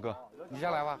你定哥。你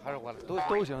先来吧，还是我来？都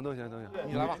行。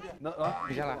你来吧。那啊，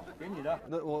你先来。给你的。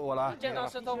那我来。见到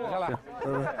石头不？你先来。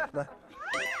来。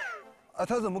啊，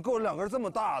他怎么给我2根这么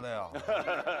大的呀？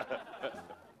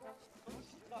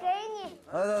给你。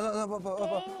哎，不，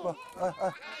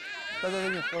给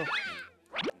你。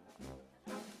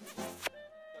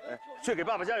去给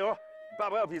爸爸加油！爸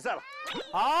爸要比赛了。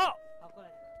好，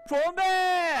准备，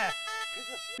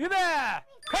预备，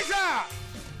开始！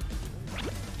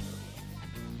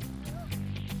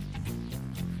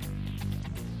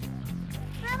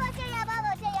爸爸加油！爸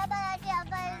爸加油！爸爸加油！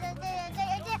爸爸加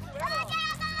油！爸爸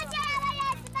加油！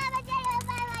爸爸加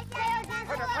油！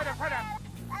爸爸加油！快点！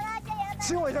爸爸加油！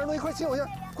亲我一下，诺伊，快亲我一下！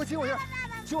亲我一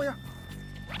下！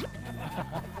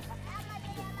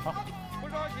好，不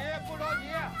着急啊！不着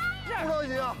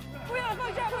急啊！不要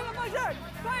放下，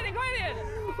快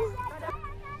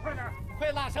点！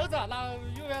快拉绳子，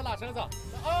永远拉绳子。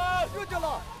啊，又掉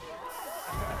了！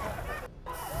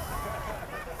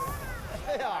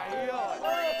哎呀！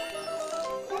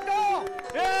不高！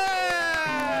耶！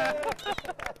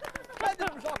赶紧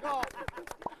上高！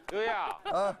刘烨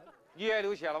啊，你也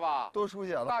流血了吧？都出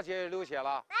血了。大姐也流血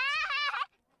了。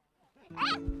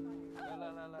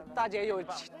大姐有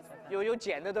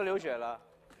剪的都流血了。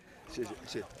谢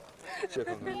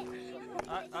康康。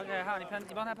啊 ，OK， 好，你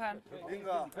帮他喷。林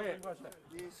哥，对，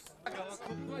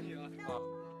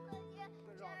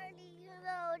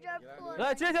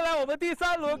来，接下来我们第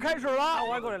3轮开始了。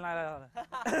外国人来了。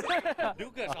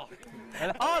刘哥上。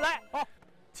好，来，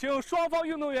请双方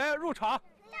运动员入场。好，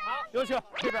有请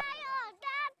这边。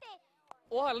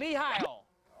我很厉害哦。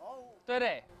对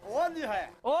对。我厉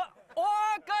害。我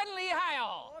更厉害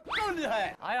哦。更厉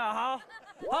害。哎呀，好，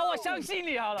我相信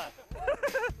你好了。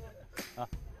啊，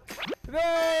预备，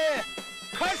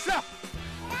开始！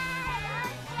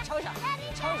敲一下。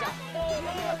加油，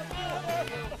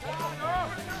快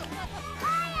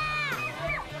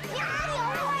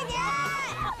点！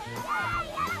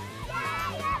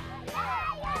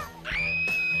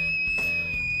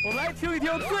我们来听一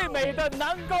听最美的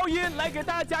男高音，来给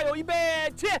大家加油！预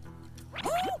备起！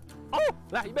好，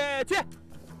来预备起！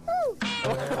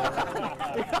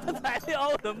你刚才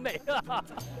撩的美啊！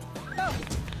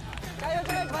加油！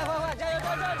快！加油！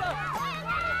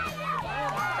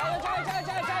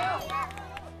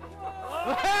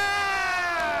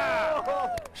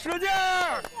使劲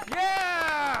儿，耶！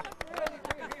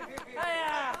哎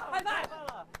呀，嗨拜，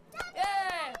耶，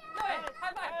对，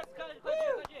嗨拜，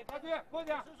快去，过去，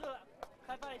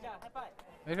嗨拜一下，嗨拜。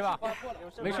没事吧？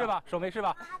没事吧？手没事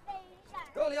吧？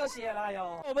够流血了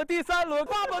哟！我们第3轮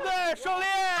爸爸队胜利！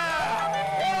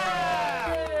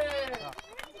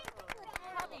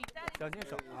小心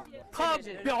手啊！他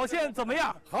表现怎么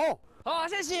样？好，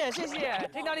谢谢。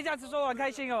听到你这样子说，我很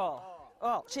开心哦。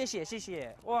哦，谢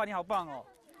谢。哇，你好棒哦！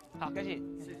好，感谢。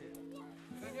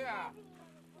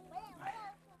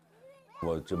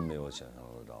我真没有想象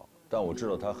得到，但我知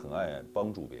道他很爱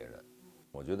帮助别人。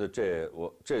我觉得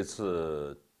这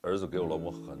次儿子给我老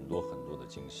婆很多的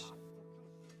惊喜。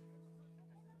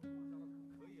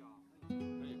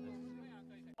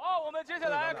好，我们接下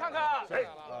来看看谁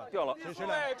掉了？四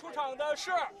位出场的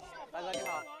是大哥你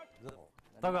好。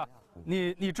大哥，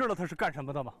你知道他是干什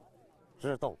么的吗？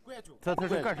知道。他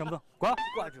是干什么的？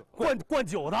灌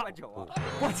酒的。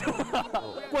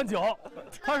灌酒，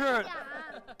他是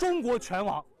中国拳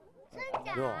王。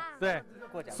对，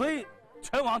所以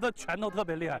拳王的拳头特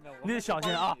别厉害，你得小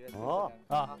心啊。你要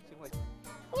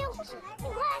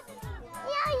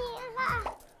赢哈。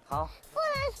好。不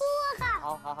能输哈。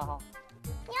好。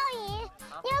你要赢，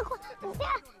你要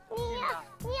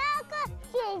跟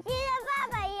姐姐的爸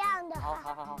爸一样的。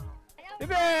好。预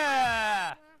备，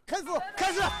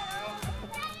开始。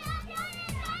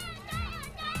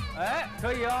哎，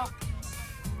可以啊，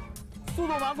速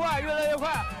度蛮快，越来越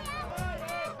快。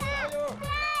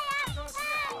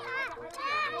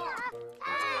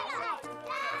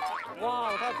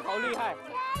哇，他好厉害！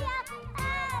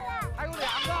还有2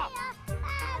个，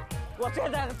我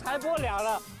现在才播2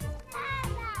了。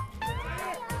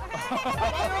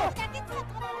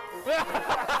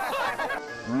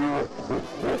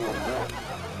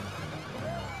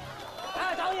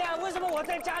哎，导演，为什么我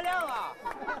在加量啊？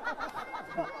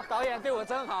导演对我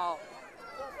真好。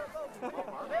我叫你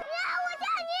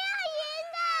要赢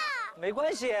的。没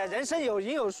关系，人生有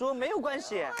赢有输，没有关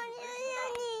系。我要你赢。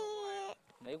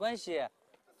没关系，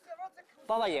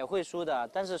爸爸也会输的，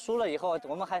但是输了以后，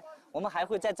我们还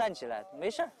会再站起来，没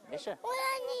事。我让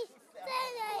你再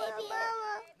来一遍。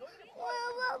我要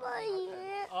爸爸赢。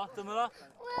啊，怎么了？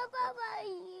我要爸爸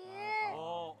赢。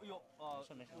哦，哎呦，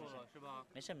没事，是吧？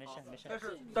没事。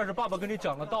但是爸爸跟你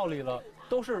讲了道理了，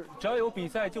都是只要有比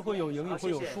赛就会有赢也会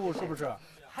有输，是不是？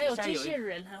还有这些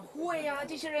人很会啊，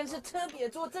这些人是特别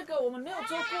做这个，我们没有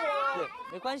做过啊。对，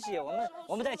没关系，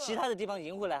我们在其他的地方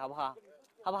赢回来，好不好？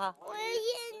我要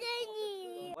赢在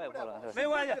你。我也过了，没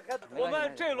关系。我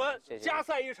们这轮加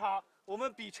赛一场，我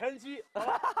们比拳击，比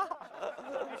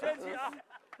拳击啊！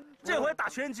这回打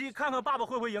拳击，看看爸爸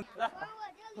会不会赢。来，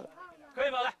可以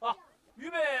吗？来啊，预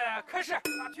备，开始！打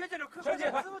拳击就拳击，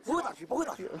不会打拳。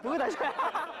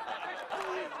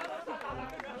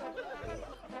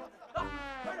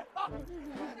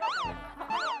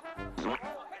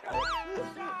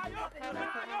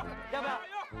要不要？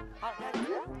好，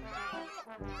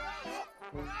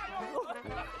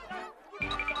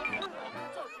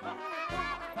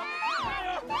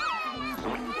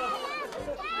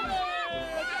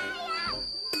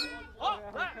好，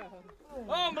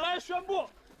我们来宣布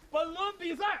本轮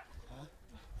比赛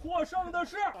获胜的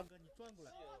是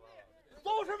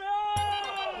邹市明。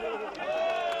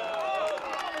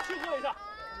庆贺一下。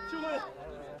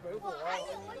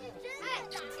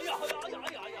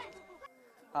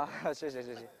好，谢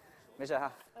谢，没事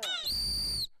哈。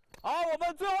好，我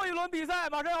们最后一轮比赛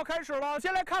马上要开始了，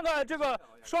先来看看这个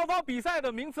双方比赛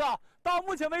的名次啊。到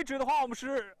目前为止的话，我们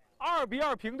是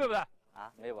2-2平，对不对？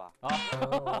啊，没有吧？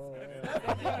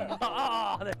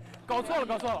对，搞错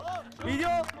了，已经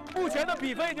目前的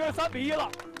比分已经是3-1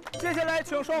了。接下来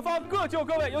请双方各就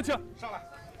各位，有请上来，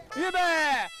预备，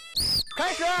开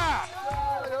始。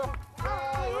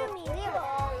米粒。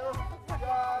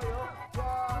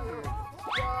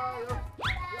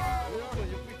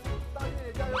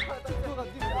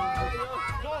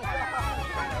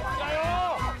加油！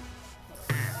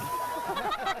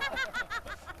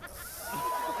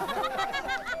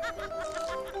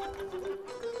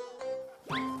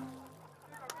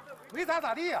没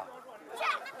咋地呀，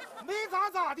没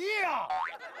咋地呀。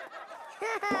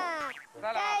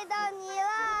该到你了，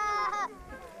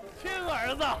亲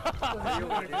儿子。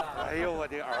哎呦我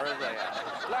的儿子呀！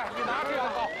来，你拿这个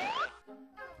好。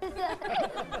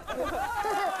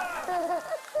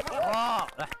好，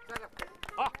来，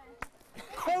好，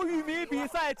抠玉米比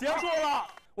赛结束了，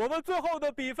我们最后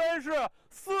的比分是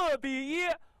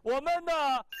4-1，我们的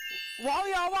王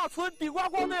家洼村地瓜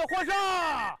光队获胜。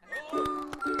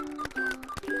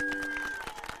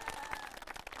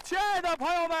亲爱的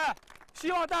朋友们，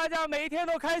希望大家每一天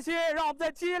都开心，让我们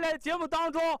在接下来的节目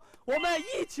当中，我们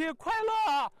一起快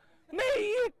乐每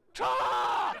一场。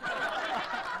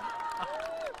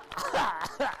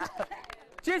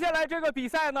接下来这个比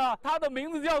赛呢，它的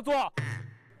名字叫做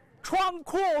穿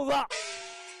裤子，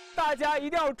大家一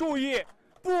定要注意，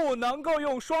不能够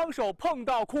用双手碰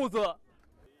到裤子。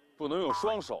不能用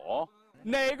双手。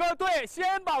哪个队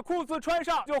先把裤子穿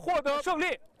上，就获得胜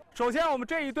利。首先，我们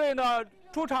这一队呢，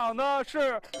出场的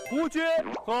是胡军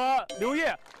和刘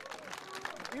烨。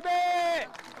预备，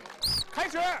开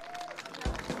始。来，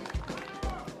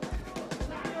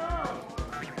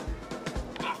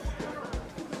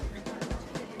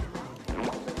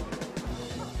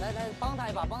帮他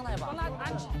一把，帮他一把。帮他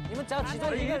安全。你们只要其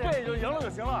中一个人队就赢了就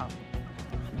行了。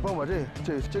你帮我把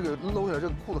这个搂下来，这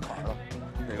个裤子卡了。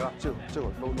哪个？这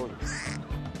个搂下。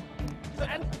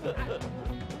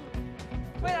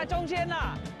对了，中间呢，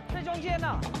最中间呢。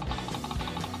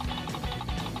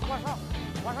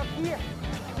往上踢，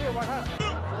对，往上。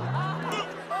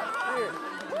对。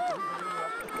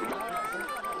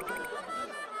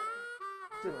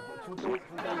这个从兜可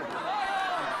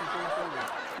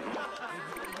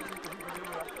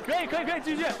以，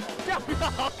继续，这样比较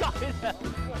好搞一点。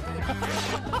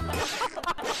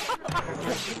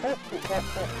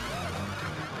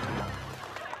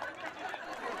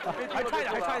还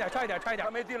差一点。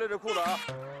还没提了这裤子啊！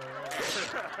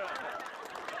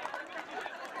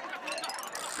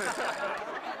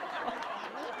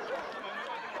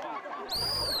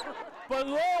本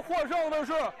轮获胜的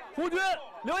是胡军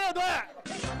刘烨队。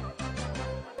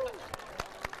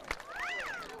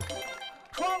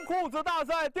穿裤子大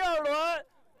赛第2轮。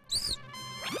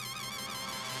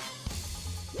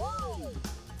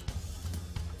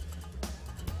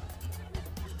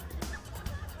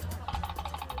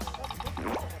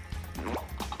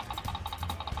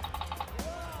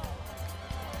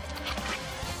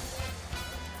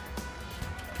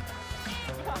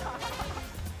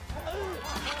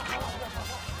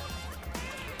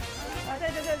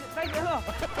再结束，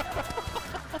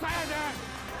快点！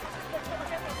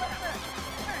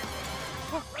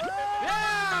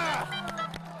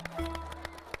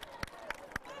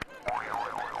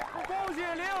恭喜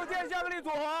林永健夏克立组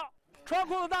合穿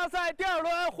裤子大赛第2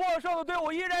轮获胜的队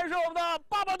伍依然是我们的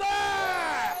爸爸队。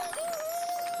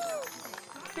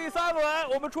第3轮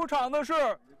我们出场的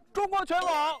是中国全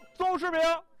网邹市明。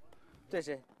对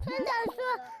谁？村长说：“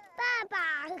爸爸。”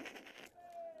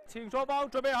请双方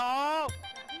准备好，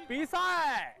比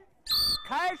赛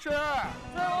开始！队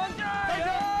王加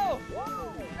油！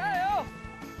加油！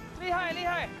厉害！加油！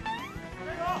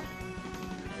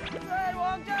队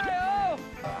王加油！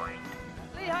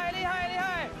厉害！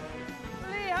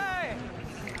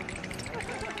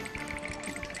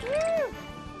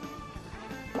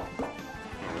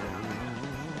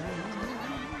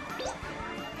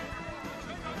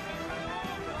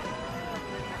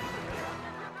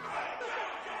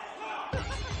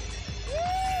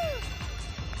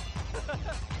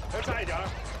再差一点，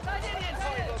再近点，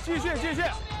继续。再近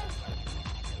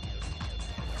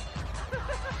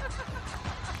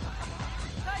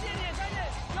点，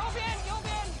右边。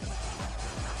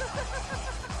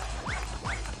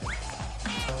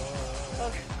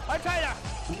还差一点。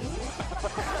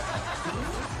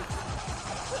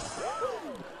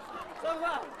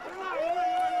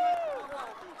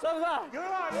算不算？赢了！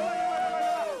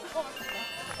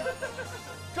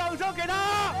掌声给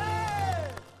他！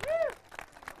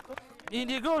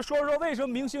你给我说说为什么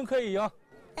明星可以赢？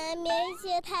明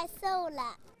星太瘦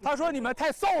了。他说你们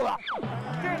太瘦了。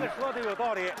这个说的有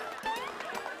道理。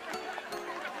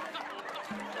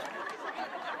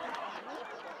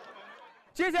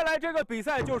接下来这个比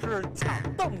赛就是抢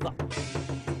凳子。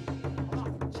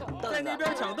在那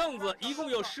边抢凳子，一共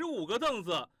有15个凳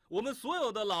子，我们所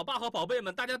有的老爸和宝贝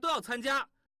们，大家都要参加。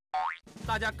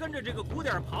大家跟着这个鼓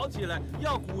点跑起来，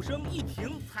要鼓声一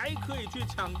停才可以去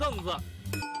抢凳子。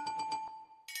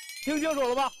听清楚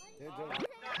了吧？爸爸，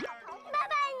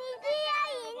你一定要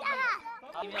赢的。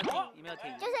你没有听。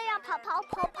就是要跑，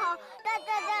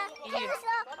听说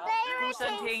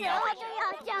very听时候就要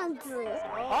这样子。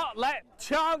好，来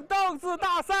抢凳子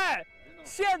大赛，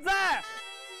现在。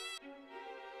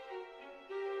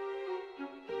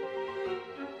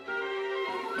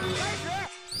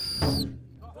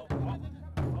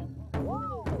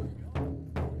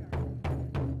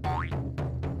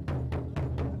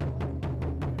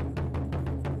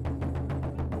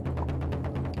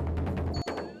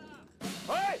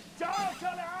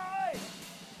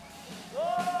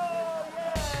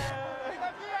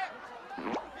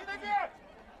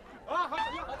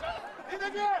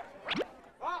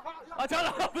抢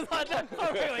了，不错，这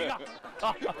后面有一个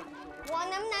啊！哇，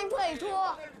退出。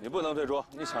你不能退出，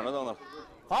你抢着凳子了。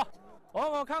好，我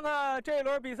们看看这一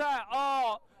轮比赛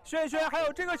哦。轩轩还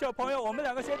有这个小朋友，我们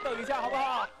两个先等一下，好不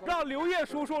好？让刘烨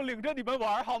叔叔领着你们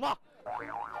玩，好吗？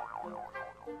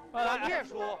找叶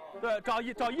叔，对，找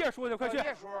叶叔去，快去。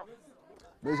叶叔，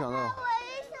没想到，我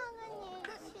也想跟你一起。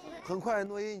很快，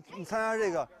诺伊，你参加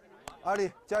这个，阿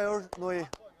丽加油，诺伊。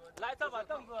来，再把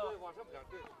凳子往上点，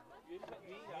对，匀一点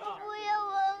啊。不要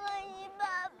我和你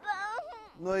爸爸。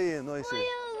诺伊，谁？我要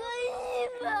和你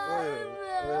爸爸。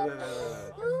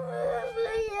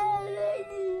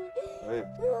喂，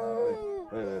我不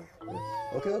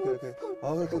要和你。OK，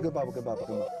好，跟爸爸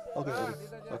，OK，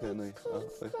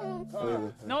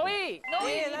诺伊啊，诺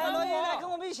伊，来，诺伊来跟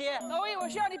我们一起。诺伊，我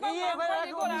需要你帮忙，快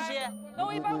点过来。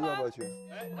诺伊帮忙。要不要去？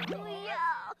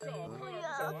不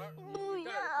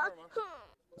要。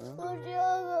我只要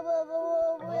和爸爸，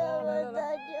我不要和大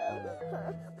家。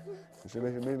没事，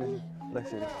来，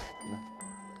谁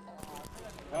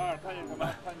来？看见什么？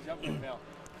看见小品没有？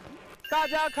大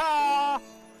家看啊！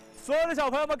所有的小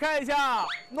朋友们看一下，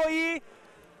诺伊，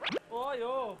哦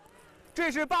呦，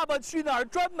这是《爸爸去哪儿》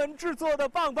专门制作的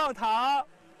棒棒糖，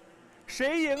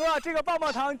谁赢了，这个棒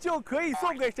棒糖就可以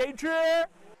送给谁吃。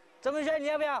郑文轩，你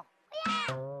要不要？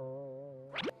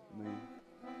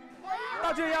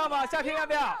大俊要吗？夏天要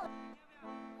不要？要。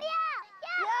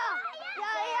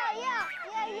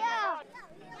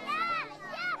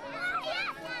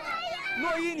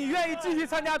诺伊，你愿意继续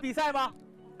参加比赛吗？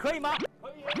可以吗？可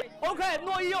以。OK，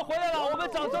 诺伊又回来了，我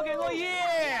们掌声给诺伊。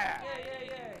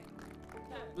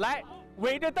来，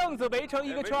围着凳子围成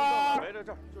一个圈儿。围着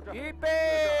这儿，就这儿。预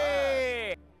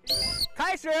备，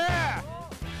开始。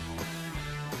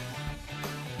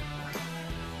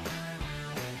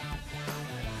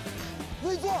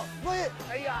诺伊坐，诺伊。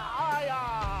哎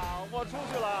呀，我出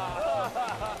去了，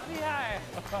厉害！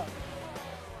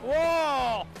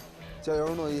哇！加油，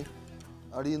诺伊，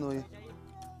阿丽，诺伊。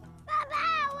爸爸，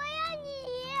我要你。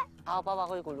好，爸爸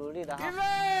会努力的哈。预备，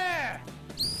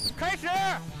开始。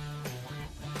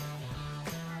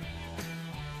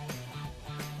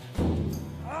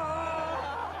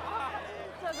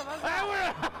这怎么哎，不是。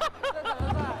这怎么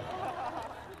办？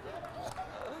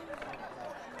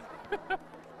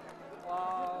哇！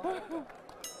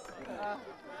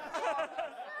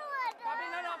把冰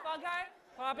糖放开，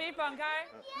把冰放开。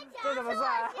这怎么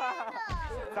算？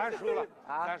咱输了，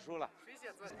咱输了。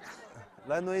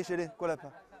来，诺伊，谁的？过来拍。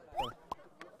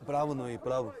布拉乌，诺伊，布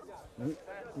拉乌。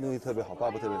诺伊特别好，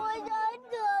爸爸特别好。我想走吧，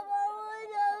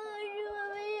我想和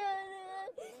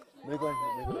没关系。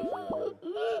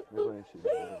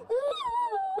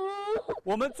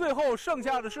我们最后剩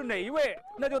下的是哪一位？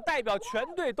那就代表全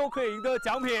队都可以赢得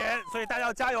奖品，所以大家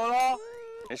要加油喽！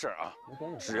没事啊，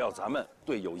只要咱们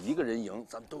队有一个人赢，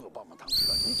咱们都有棒棒糖吃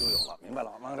了，您就有了，明白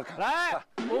了？马上看。来，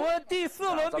我们第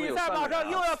4轮比赛马上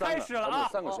又要开始了啊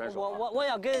！3个选手。我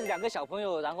要跟2个小朋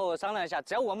友，然后商量一下，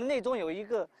只要我们内中有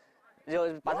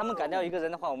把他们赶掉一个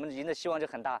人的话，我们赢的希望就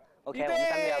很大。OK， 我们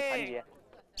3个要团结。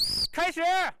开始。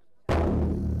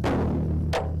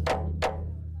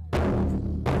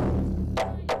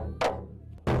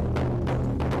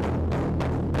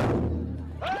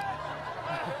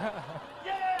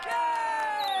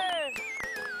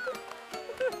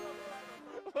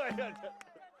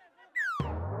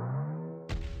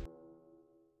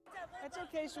It's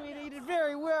okay, sweetie. You did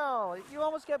very well. You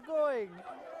almost kept going.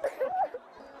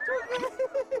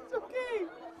 It's okay.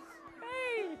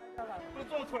 Hey. 都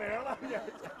坐腿上了，你。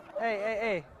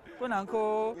哎，不能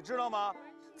哭。你知道吗？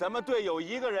咱们队有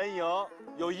一个人赢，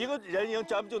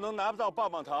咱们就能拿到棒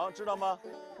棒糖，知道吗？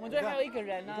我们队还有1个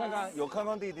人呢。你看看，有康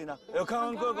康弟弟呢，有康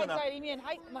康哥哥呢。在里面，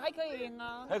我们还可以赢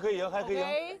啊。还可以赢。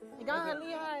你刚刚很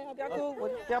厉害啊！不要哭，我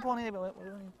不要碰你那边，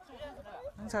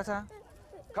我查。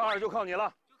康二就靠你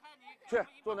了，去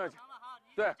坐那儿去。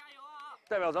对，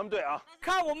代表咱们队啊。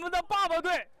看我们的爸爸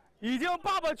队已经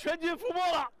爸爸全军覆没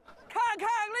了，康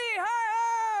厉害啊！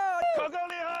康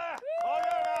厉害，好样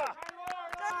的！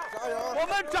加油！我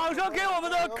们掌声给我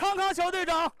们的康康小队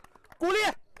长鼓励。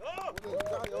加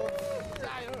油！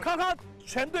康康，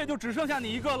全队就只剩下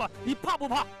你一个了，你怕不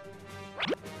怕？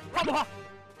怕不怕？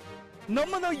能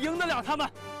不能赢得了他们？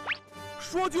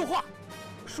说句话，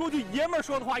说句爷们儿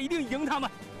说的话，一定赢他们。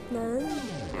能。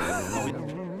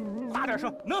大点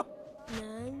声，能。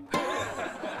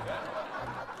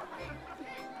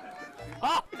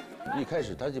好。一开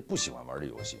始他就不喜欢玩这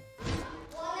游戏。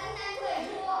我能退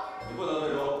出。你不能退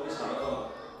出，你抢着凳子。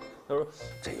他说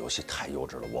这游戏太幼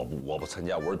稚了，我不参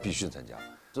加，我说必须参加。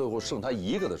最后剩他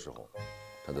一个的时候，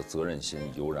他的责任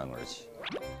心油然而起。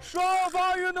双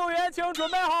方运动员请准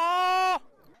备好。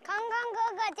康康哥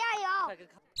哥加油！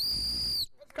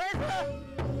开始。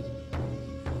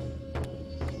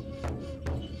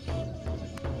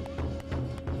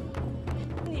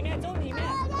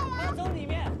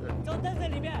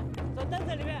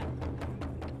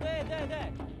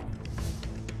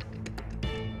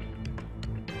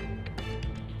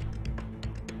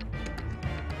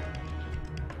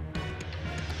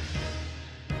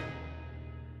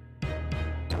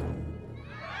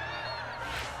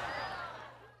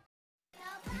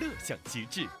项机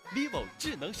制 ，vivo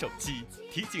智能手机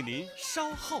提醒您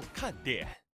稍后看点。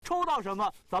抽到什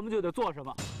么，咱们就得做什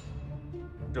么。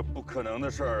这不可能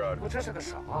的事儿啊！我这是个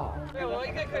啥？对，我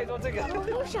应该可以做这个。我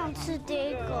不想吃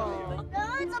这个。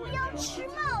人怎么要吃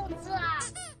帽子啊？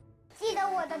记得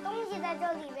我的东西在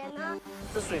这里边呢。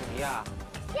是水泥啊。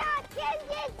夏天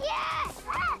姐姐，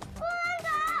哎，不能走。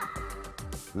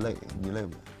累，你累不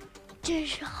累？真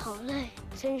是好累，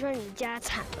先说你家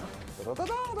惨了。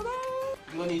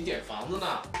哥，你捡房子呢？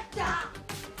呀，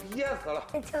淹死了！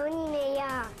求你们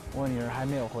呀！我女儿还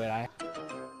没有回来。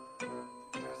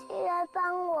谁来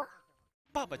帮我？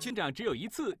爸爸村长只有一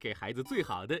次，给孩子最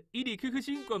好的，伊利 QQ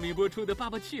星冠名播出的《爸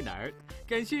爸去哪儿》，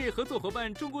感谢合作伙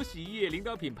伴中国洗衣液领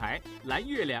导品牌蓝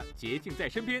月亮洁净在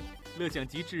身边、乐享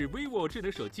极致 vivo 智能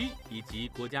手机以及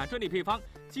国家专利配方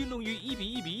金龙鱼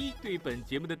1:1:1对本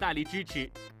节目的大力支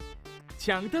持。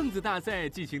抢凳子大赛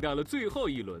进行到了最后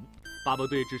一轮，爸爸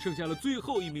队只剩下了最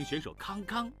后一名选手康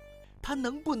康，他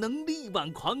能不能力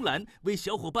挽狂澜，为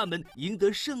小伙伴们赢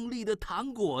得胜利的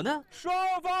糖果呢？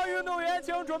双方运动员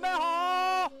请准备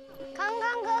好，康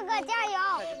康哥哥加油！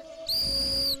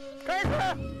开始。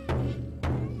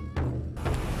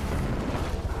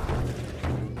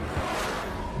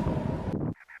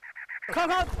康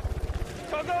康，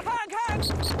小哥看看。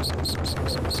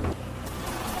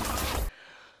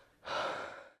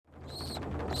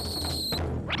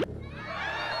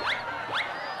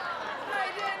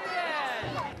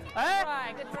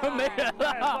哎，没人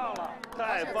了！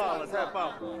太棒了，太棒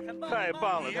了，太棒了，太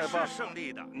棒了！你是胜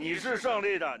利的，你是胜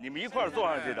利的，你们一块儿坐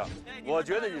上去的。我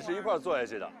觉得你是一块儿坐下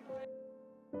去的，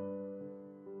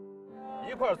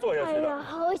一块儿坐下去的。哎呀，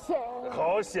好险呀！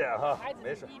好险哈，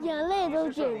没事，眼泪都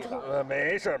卷出来。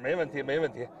没事，没问题，没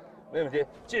问题，没问题。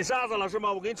进沙子了是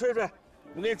吗？我给你吹吹，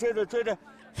我给你吹吹，吹吹。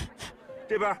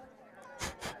这边，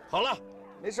好了，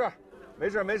没事，没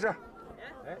事，没事，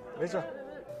哎，没事。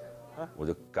我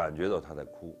就感觉到他在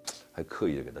哭，还刻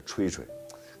意的给他吹吹，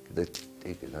给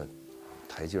他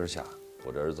台阶下。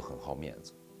我这儿子很好面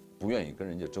子，不愿意跟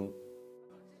人家争。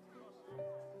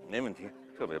没问题，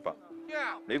特别棒，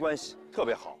没关系，特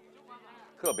别好，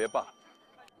特别棒。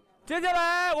接下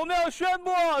来我们要宣布，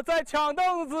在抢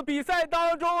凳子比赛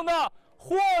当中的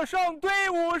获胜队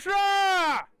伍是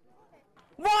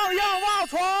望样袜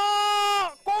床，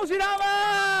恭喜他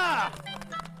们！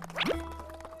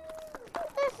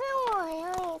但是我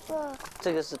要一个。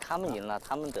这个是他们赢了，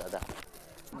他们得的。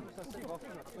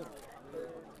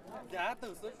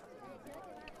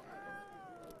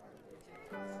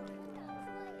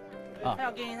啊，他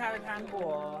要给你他的糖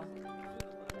果。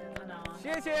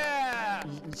谢谢，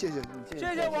谢谢，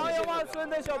谢谢王爷万孙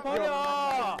的小朋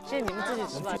友，谢谢你们自己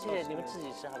吃吧，谢谢你们自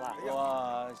己吃，好不好？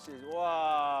哇，谢谢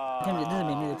哇！这是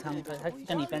妹妹的汤，他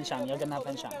跟你分享，你要跟他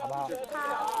分享，好不好？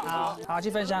好，好，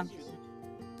去分享。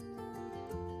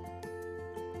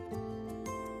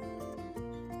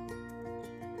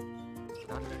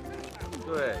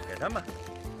对，给他们。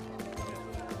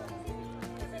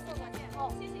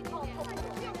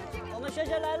我们学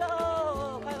学来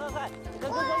喽，快快快，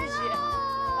跟哥哥一起，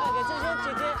给这些姐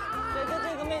姐，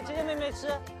给这些妹妹吃。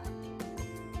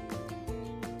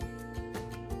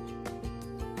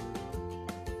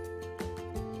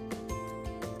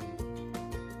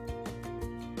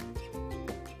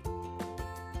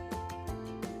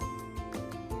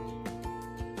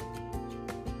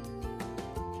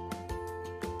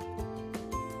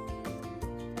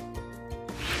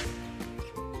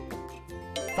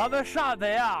咱们陕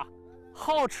北啊，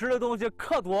好吃的东西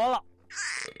可多了。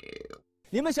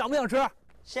你们想不想吃？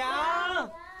想。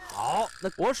好，那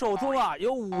我手中啊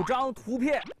有5张图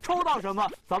片，抽到什么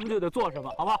咱们就得做什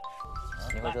么，好吧？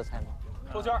你会做菜吗？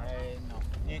抽签。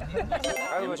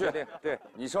哎，我确定，对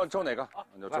你抽哪个？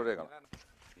你就抽这个了。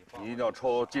你一定要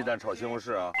抽鸡蛋炒西红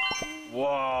柿啊！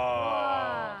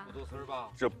哇，土豆丝吧？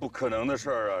这不可能的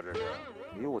事儿啊，这是。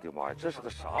哎呦我的妈呀，这是个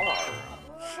啥玩意儿？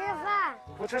吃饭。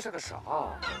不，这是个啥？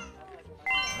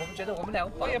我们觉得我们两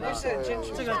个，我也不是很清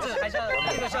楚。这个还像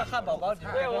这个像汉堡包。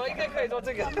对，我应该可以做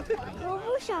这个。我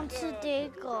不想吃这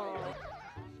个。帽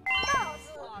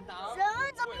子，人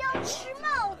怎么要吃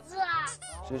帽子啊？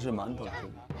这是馒头。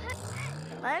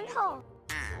馒头。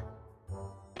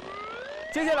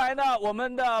接下来呢，我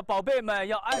们的宝贝们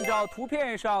要按照图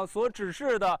片上所指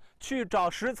示的去找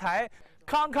食材。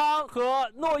康康和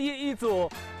诺伊一组，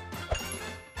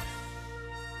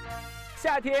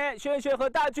夏天、轩轩和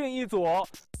大俊一组。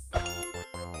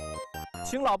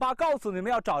请老爸告诉你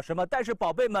们要找什么，但是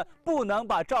宝贝们不能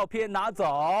把照片拿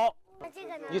走。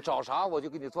你找啥我就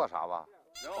给你做啥吧，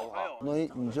好不好？诺伊，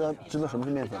你知道什么是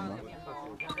面粉吗？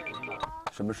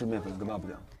什么是面粉？跟爸爸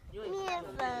讲。面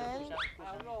粉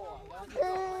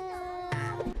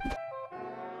跟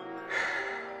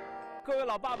各位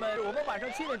老爸们，我们晚上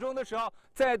7点钟的时候，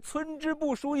在村支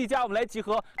部书记家，我们来集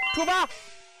合，出发。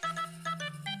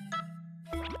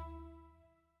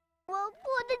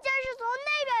我的家是从那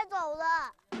边走的。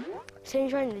先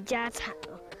说你的家惨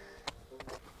了，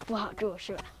不好住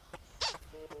是吧？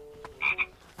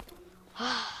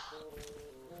啊，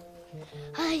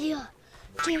哎呀，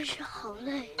真是好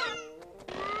累。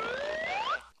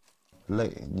累，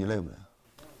你累不累？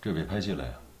这比拍戏累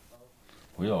啊！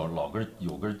我要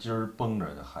有根筋儿绷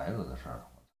着这孩子的事儿。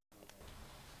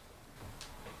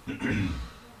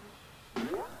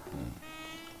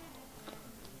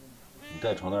你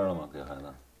带床单了吗？给孩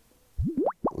子？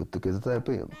我得给他带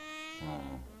被子。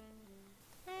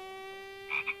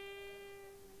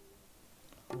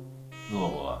饿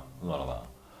不饿？饿了吧？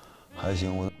还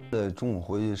行，我在中午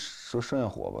回去说剩下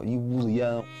火吧，一屋子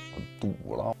烟，我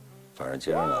堵了。反正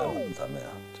既然来了，咱们呀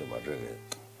就把这给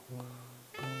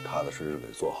踏踏实实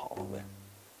给做好了呗。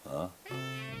啊，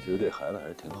其实这孩子还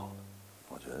是挺好的，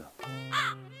我觉得。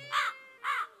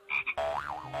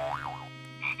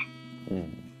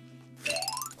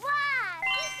哇，这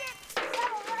些小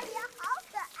伙伴也好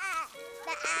可爱。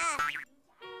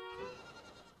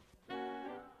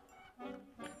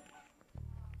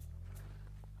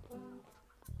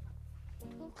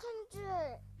你看这，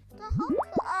它好可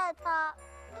爱，它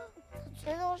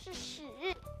全都是屎。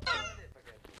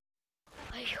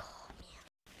哎呦，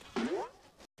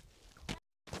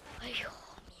哎呦。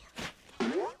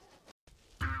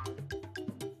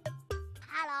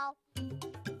Hello。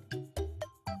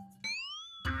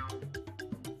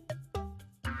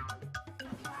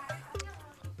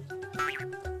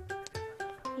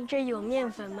你这有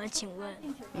面粉吗？请问？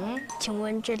请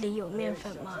问这里有面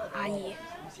粉吗，阿姨？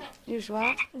你说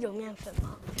有面粉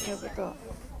吗？差不多。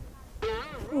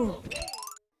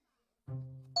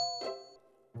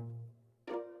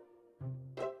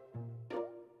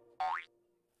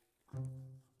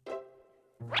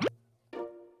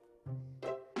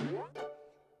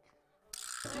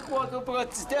我都把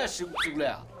鸡蛋收走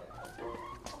了，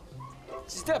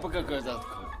鸡蛋不搁搁这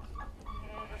抠，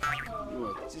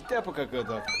鸡蛋不搁搁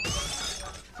这。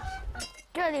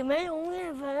这里没有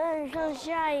面粉，上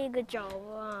下一个找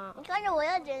吧。你看着我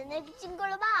要整的那个金钩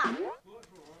了吧？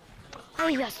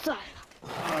哎呀，算了。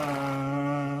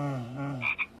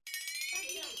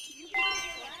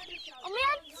我们要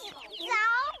找，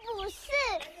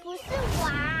不是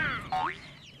玩，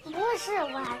不是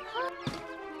玩。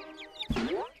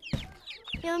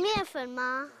有面粉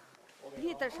吗？我们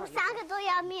3个都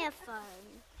要面粉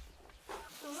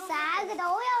，3个都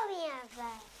要面粉。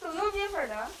都有面粉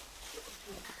的。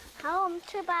好，我们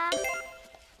吃吧。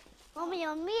我们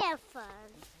有面粉，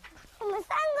我们3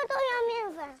个都要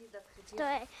面粉。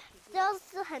对，都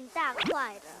是很大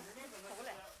块的。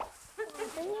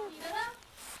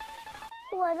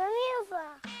我的面粉。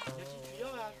要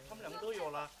啊，他们2个都有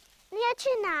了。你要去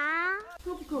哪？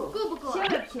够不够？够不够？先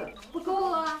来吃，不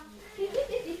够啊。小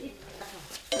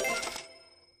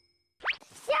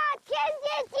天姐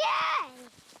姐，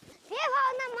别跑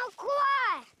那么快。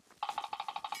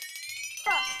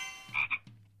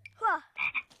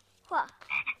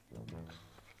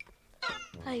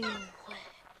哎呦喂，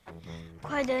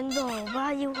快点走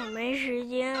吧，一会儿没时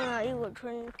间了，一会儿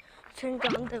村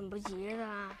长等不及了。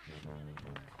啊？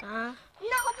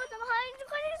那我不怎么好意思，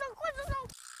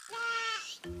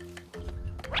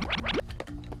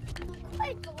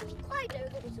快走，快点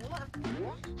走行吗？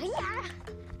哎呀，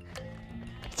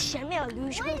前面有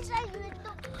驴车。我也在运动。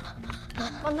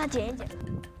帮他捡一捡。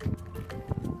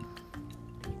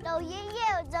老爷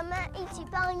爷，咱们一起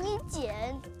帮你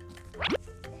捡。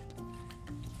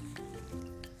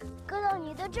搁到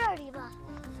你的这里吧。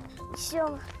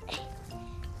行。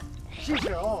谢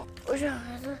谢哦。我让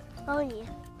孩子帮你。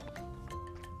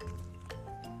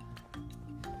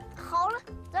好了，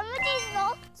咱们继续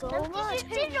走。咱们继续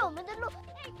接着我们的路。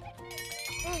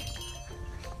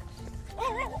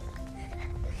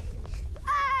哎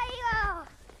呀，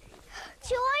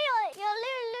请问有绿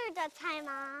绿的菜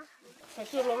吗？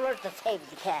这绿绿的菜你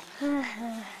看。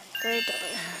对的。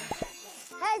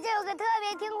还有个特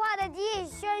别听话的鸡，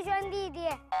轩轩弟弟。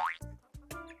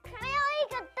我有一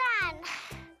个蛋，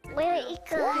我有一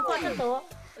个。你光着走，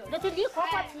那就离花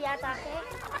花吃呀，大概。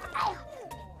哎呦，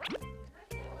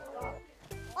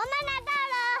我们拿到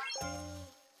了。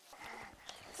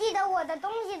记得我的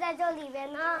东西在这里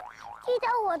边呢。记得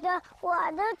我的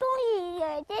东西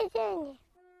也在这里。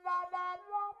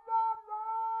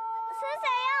是谁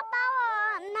要帮我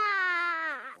拿？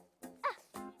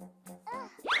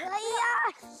可以啊。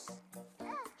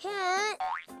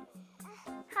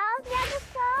好，两个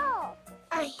手。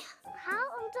哎呀，好，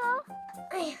我们走。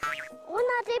哎呀，我拿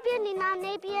这边，你拿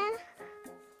那边。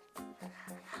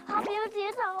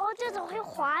别走，这种会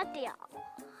滑掉，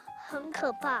很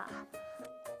可怕。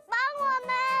帮我们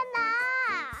拿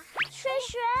水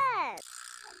水。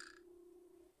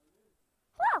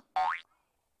哇哇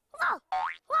哇！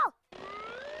哇哇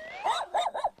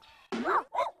哇！哇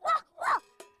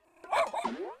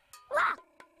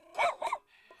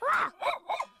哇！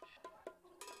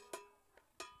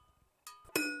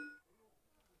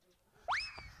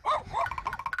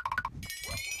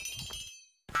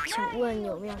请问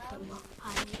有面粉吗？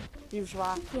阿姨。有是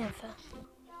吧？面粉。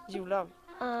有了。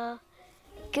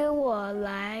给我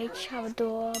来差不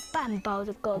多半包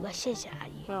就够了，谢谢阿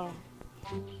姨。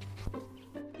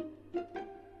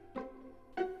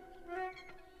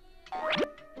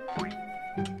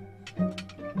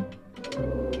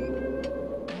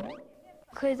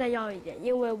可以再要一点，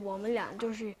因为我们俩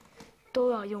就是都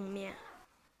要用面。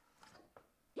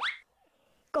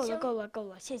够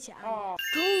了，谢谢阿姨。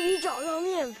终于找到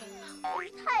面粉了，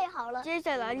太好了。接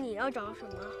下来你要找什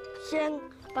么？先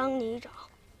帮你找。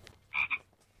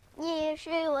你是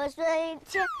我最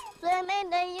甜最美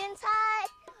的云彩，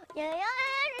洋洋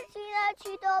日期的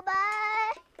去多白。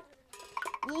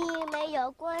你没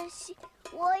有关系，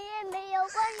我也没有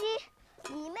关系，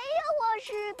你没有我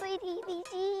是对的笔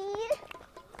记。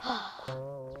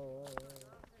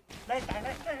来，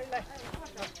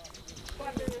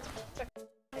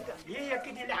那个爷爷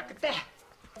给你2个蛋。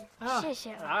谢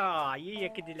谢。爷爷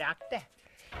给你2个蛋。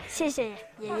谢谢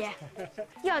爷爷，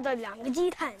要到2个鸡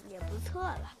蛋也不错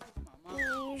了。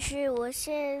你是我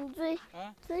现在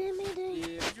最美的。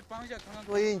你去帮一下康康。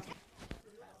对。爸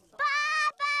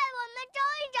爸，我们终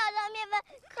于找到面粉，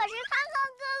可是康康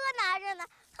哥哥拿着呢。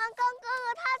康康哥哥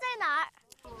他在哪儿？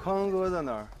康康哥在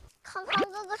哪儿？康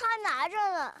康哥哥他拿着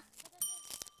呢，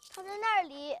他在那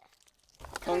里。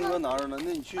康哥拿着呢，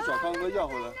那你去找康哥要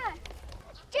回来。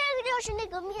这个就是那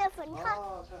个面粉，你看，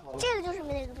这个就是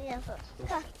那个面粉，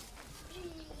看。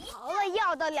好了，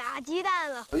要到2鸡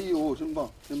蛋了。哎呦，真棒，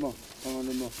康康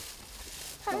真棒。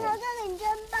康康哥哥你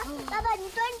真棒，爸爸你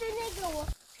端着那个我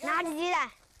拿着鸡蛋，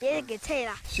别给脆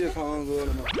了。谢康康哥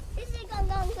了吗？谢谢康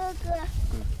康哥哥。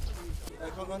哎，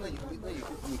康康，那你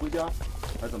回家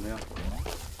还怎么样？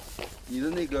你的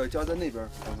那个家在那边，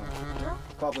康康。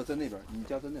爸爸在那边，你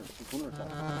家在那边，就从那儿找。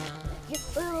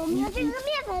我们用这个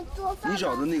面粉做饭。你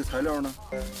找的那个材料呢？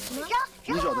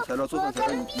你找的材料做饭材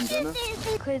料，你的呢？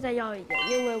可以再要一点，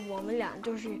因为我们俩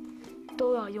就是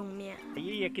都要用面。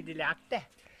爷爷给你2个蛋。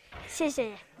谢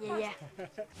谢爷爷。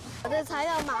我的材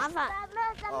料麻烦，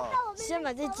先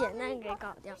把这简单给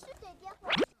搞掉。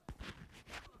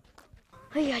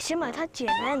哎呀，先把它简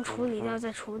单处理掉，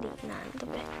再处理难的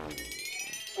呗。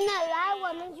那来，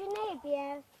我们去那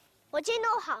边。我已经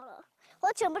弄好了，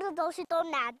我全部的东西都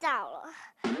拿到了。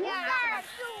面粉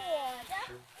是我的，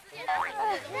那个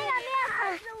面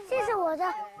粉这是我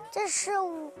的，这是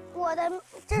我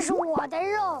的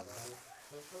肉。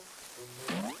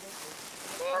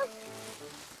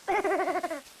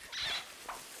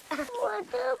我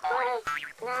的快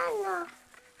娜娜，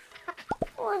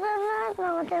我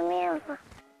的面粉。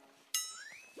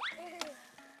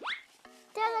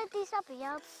掉在地上不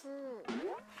要吃，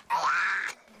哎呀，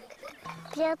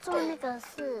不要做那个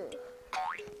事。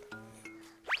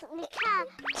你看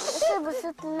是不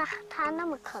是他那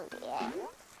么可怜？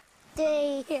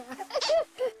对呀，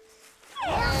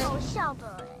好笑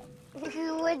的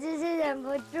哎，我只是忍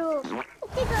不住。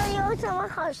这个有什么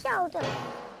好笑的？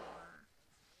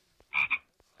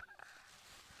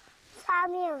加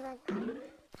面粉，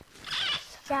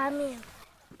加面粉，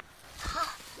好。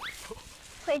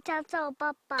回家找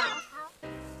爸爸。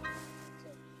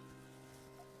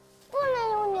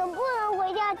你不能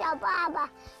回家找爸爸。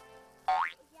哎，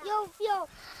不能走！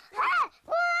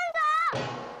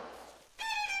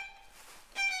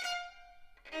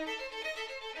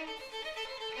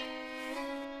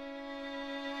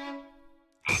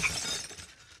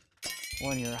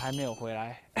我女儿还没有回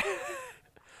来，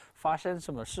发生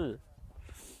什么事？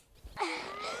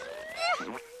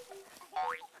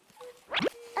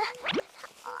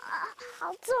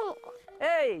好重！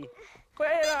哎，回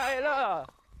来了！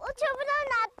我全部都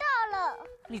拿到了。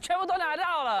你全部都拿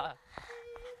到了。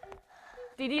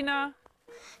弟弟呢？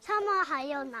他们还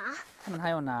有拿。他们还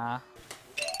有拿。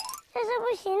但是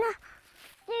不行了，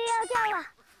这个要掉了。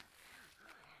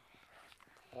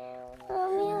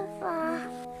面粉，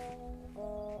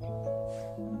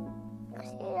谁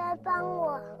来帮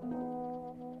我？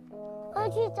我要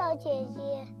去找姐姐。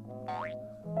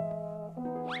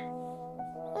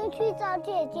我要去找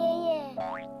姐姐耶！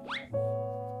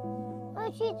我要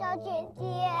去找姐姐！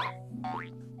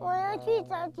我要去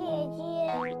找姐姐！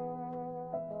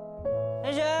晨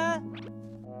晨，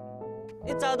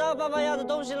你找到爸爸要的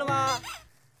东西了吗？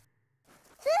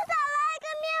只找了一个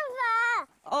面粉。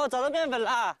哦，找到面粉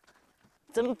了，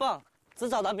真棒！只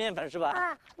找到面粉是吧？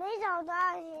啊，没找到。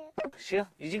行，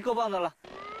已经够棒的了。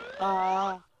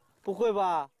啊，不会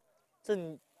吧？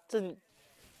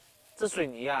这水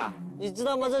泥啊？你知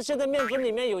道吗？这现在面粉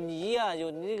里面有泥啊，有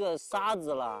那个沙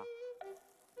子了，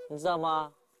你知道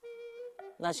吗？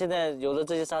那现在有了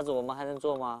这些沙子，我们还能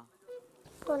做吗？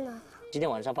不能。今天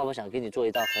晚上爸爸想给你做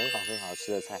一道很好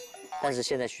吃的菜，但是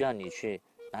现在需要你去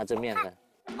拿着面粉。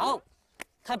好，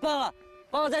太棒了，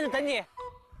爸爸在这等你，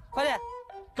快点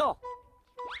 ，Go！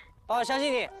 爸爸相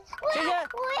信你，姐姐。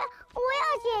我要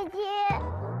姐姐。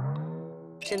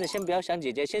现在先不要想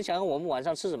姐姐，先想我们晚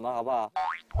上吃什么，好不好？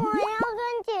我要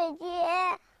跟姐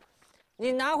姐。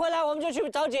你拿回来，我们就去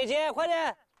找姐姐，快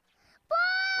点！不，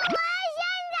我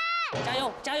现在。加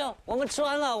油，加油！我们吃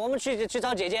完了，我们去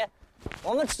找姐姐。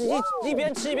我们一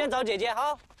边吃一边找姐姐，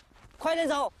好，快点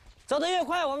走，走得越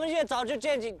快，我们越早就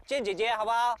见姐姐，好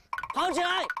不好？跑起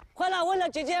来，快了，为了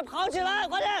姐姐跑起来，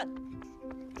快点！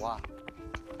哇，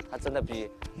她真的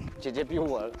比姐姐比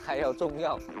我还要重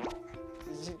要，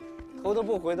头都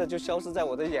不回的就消失在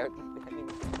我的眼里。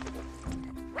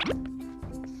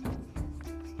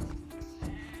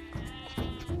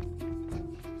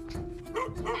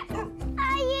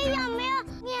阿姨有没有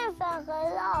面粉和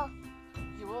肉？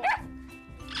有。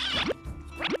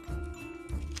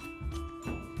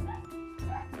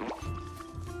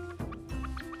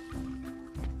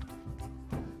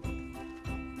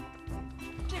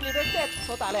这里的菜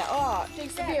炒大了哦，这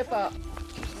是面粉。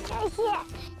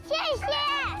谢谢。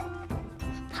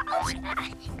跑起来，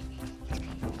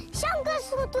像个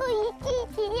速度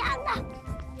一样的。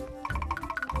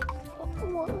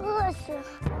我饿死了。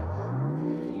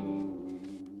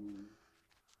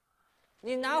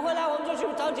你拿回来，我们就去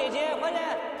找姐姐，快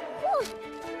点！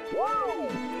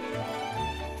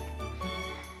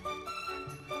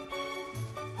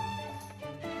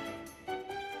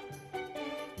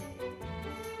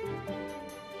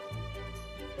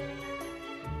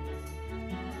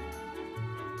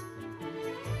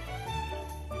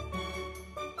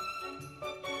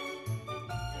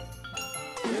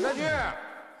李大俊，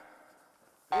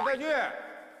李大俊，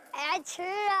哎，吃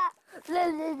啊！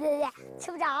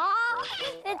吃不着，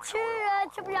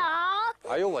吃不着。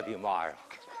哎呦我的妈呀！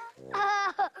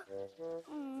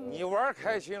你玩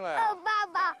开心了呀？爸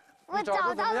爸，我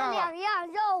找到了2样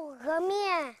肉和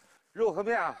面。肉和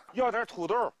面，要点土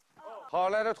豆。好，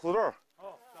来点土豆。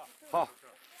好，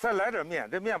再来点面，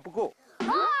这面不够。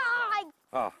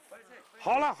啊，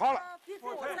好了好了。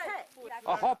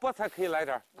啊，好，菠菜可以来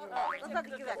点。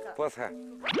菠菜。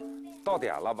到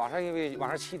点了，马上因为晚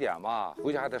上7点嘛，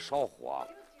回家还得烧火，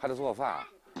还得做饭，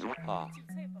啊。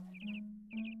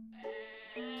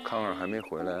康儿还没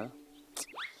回来，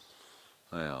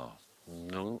哎呀，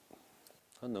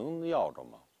他能要着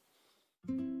吗？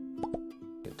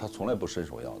他从来不伸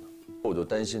手要的，我就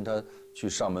担心他去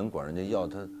上门管人家要，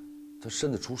他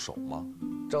伸得出手吗？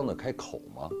张得开口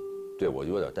吗？对，我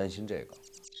就有点担心这个。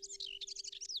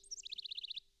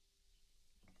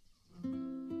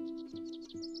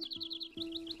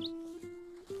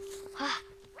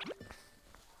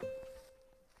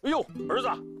哎呦，儿子，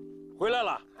回来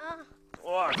了！啊！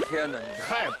哇，天哪，你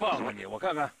太棒了你！我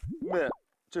看看面，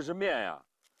这是面呀，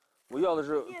我要的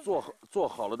是做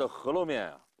好了的饸饹面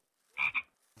呀。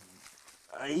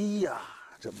哎呀，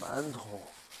这馒头，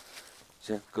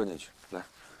先搁进去，来，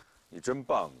你真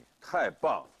棒，你太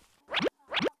棒了！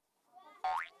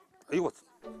哎呦我操！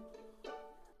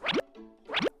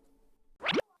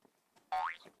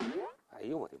哎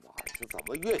呦我的妈呀，这怎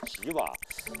么越急吧？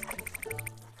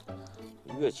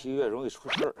越急越容易出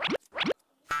事儿，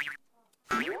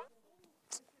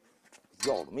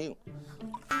要了命！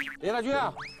李大军，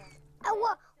哎，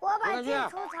我把这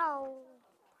出草。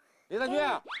李大军，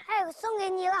哎，送给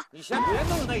你了。你先别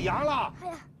弄那羊了。哎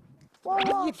呀，我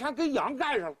一天跟羊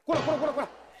干上了。过来。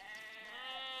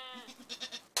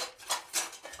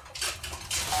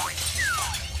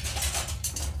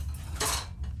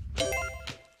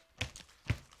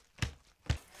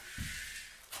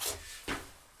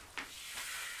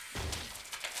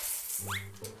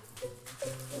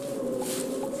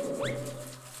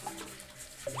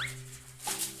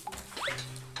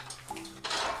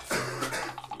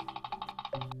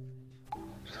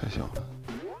太小了。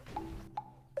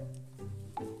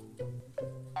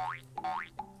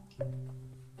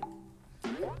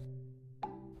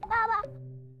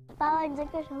爸爸，你在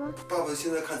干什么？爸爸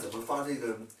现在看怎么发这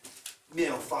个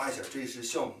面，要发一下，这是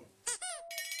酵母。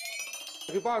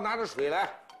给爸爸拿着水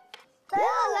来。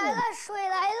来了，水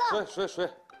来了。水，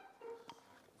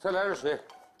再来点水。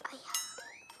哎呀，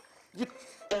你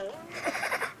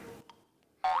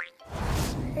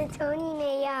瞅你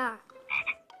那样。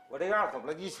我这样怎么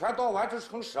了？你全倒完，这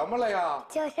成什么了呀？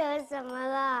这成什么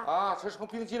了？啊，这成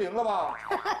冰激凌了吧？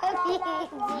冰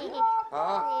激凌。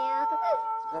啊？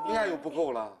那面又不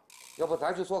够了，要不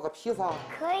咱去做个披萨？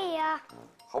可以呀。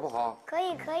好不好？可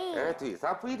以可以。哎，对，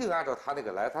咱不一定按照他那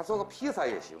个来，咱做个披萨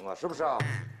也行啊，是不是啊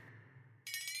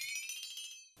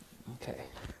 ？OK，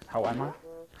 好玩吗？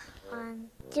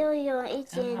就有一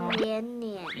点黏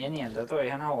黏。黏黏的，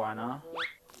对，很好玩啊。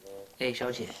哎，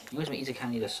小姐，你为什么一直看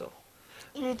你的手？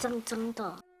因为脏脏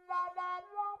的。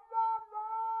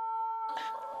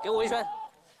给我一拳。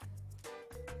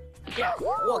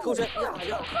我扣拳。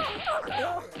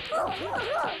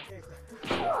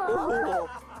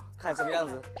看什么样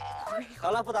子？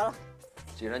好了，不打了。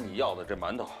既然你要的这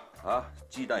馒头啊，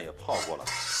鸡蛋也泡过了，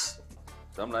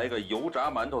咱们来一个油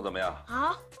炸馒头怎么样？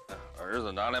好。儿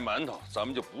子拿来馒头，咱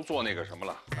们就不做那个什么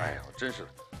了。哎呀，真是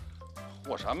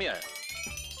和啥面呀？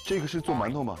这个是做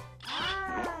馒头吗？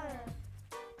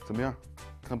怎么样？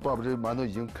看爸爸这馒头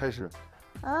已经开始，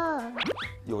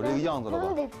有这个样子了吧？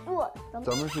咱们得做。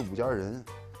咱们是5家人，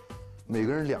每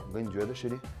个人2个，你觉得谁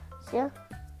的？行。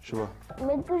是吧？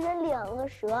每个人2个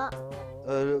蛇。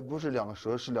不是2个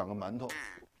蛇，是2个馒头。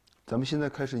咱们现在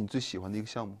开始你最喜欢的一个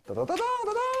项目。哒哒哒哒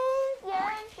哒哒。演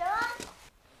什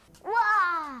么？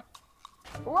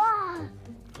哇！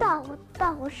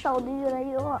大火烧得越来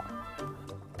越旺。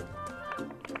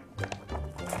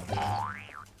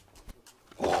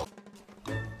哦，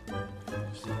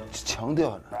强掉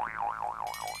了。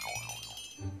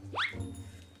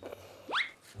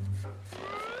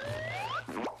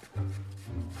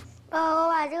爸，我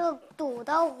把这个堵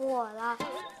到火了，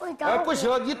会着火。哎，不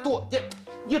行，你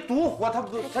堵火，它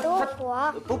堵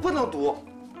火不能堵。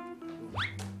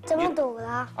怎么堵的？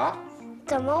啊？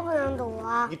怎么不能堵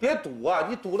啊？你别堵啊！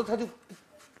你堵了它就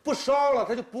不烧了，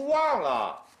它就不旺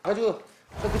了，它就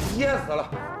噎死了，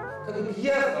它就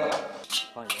噎死了。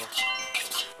放油。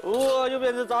哇，又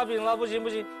变成炸饼了，不行不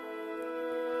行。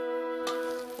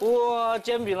哇，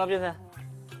煎饼了变成。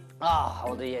啊，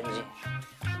我的眼睛。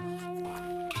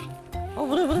哦，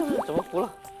不对，怎么糊了？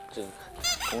这个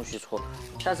工序错了，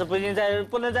下次不能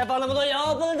再放那么多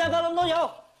油，不能再放那么多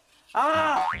油。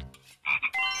啊！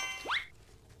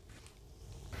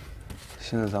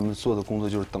现在咱们做的工作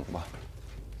就是等吧。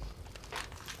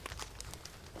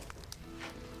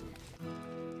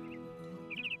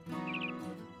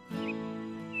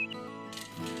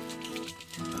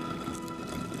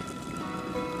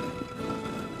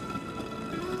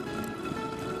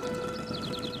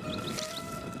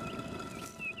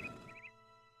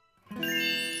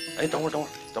哎，等会儿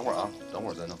啊，等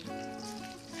会儿再弄。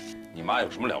你妈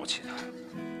有什么了不起的？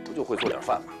不就会做点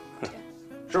饭吗？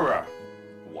是不是？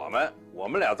我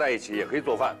们俩在一起也可以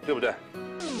做饭，对不对？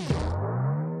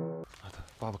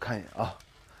爸爸看一眼啊，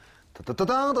哒哒哒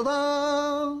哒哒哒。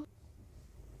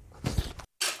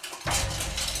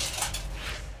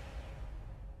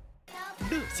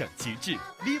乐享极致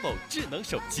vivo 智能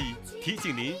手机，提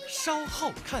醒您稍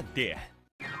后看点。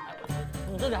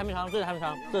这里还没尝，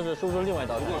这是叔叔另外一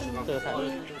道菜，这个菜。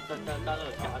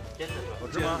好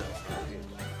吃吗？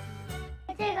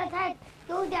这个菜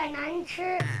有点难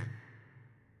吃。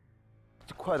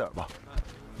快点吧，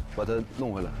把它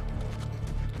弄回来。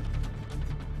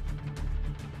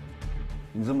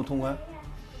你这么痛快，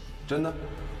真的？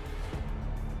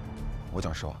我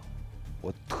讲实话，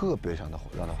我特别想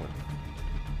让他回来。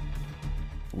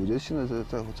我觉得现在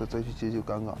再去接就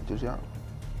尴尬，就这样。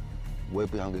我也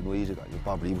不想给诺一这感觉，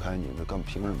爸爸离不开你，那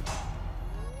凭什么？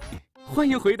欢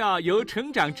迎回到由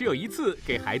成长只有一次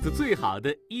给孩子最好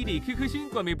的伊利 QQ 星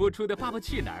冠名播出的《爸爸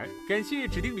去哪儿》，感谢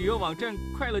指定旅游网站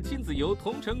快乐亲子游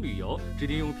同城旅游、指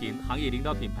定用品行业领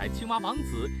导品牌青蛙王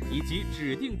子以及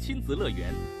指定亲子乐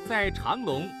园，在长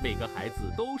隆每个孩子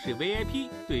都是 VIP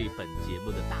对本节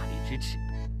目的大力支持。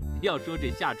要说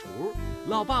这下厨，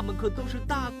老爸们可都是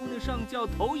大姑娘上轿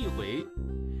头一回，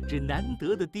这难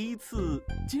得的第一次，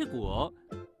结果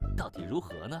到底如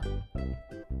何呢？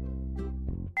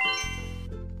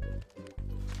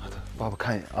爸爸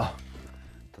看一眼啊，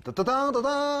哒哒哒哒哒哒，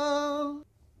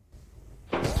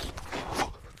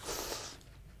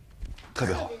特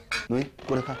别好。诺一，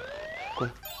过来看，过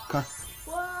来看，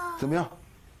哇，怎么样？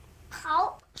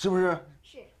好，是不是？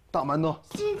是。大馒头。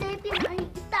现在变成一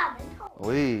个大馒头。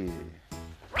喂，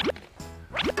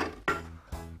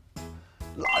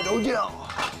辣椒酱。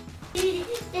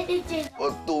我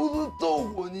独自走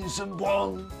过你身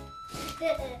旁，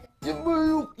也没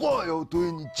有话要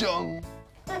对你讲。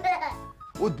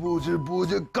我不知不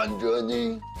觉看着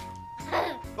你，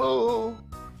哦，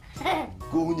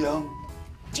姑娘。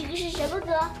这个是什么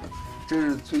歌？这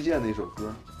是崔健的一首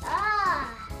歌。啊。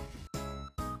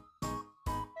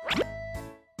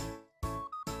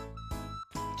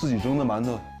自己蒸的馒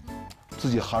头，自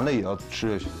己含泪也要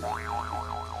吃下去。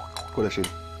过来谁？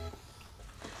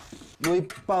诺一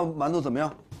拌馒头怎么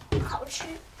样？好吃。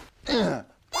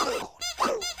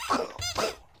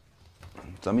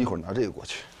咱们一会儿拿这个过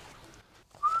去。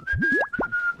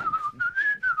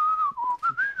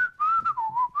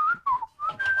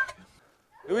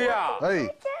刘烨啊，哎，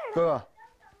哥哥，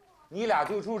你俩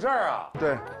就住这儿啊？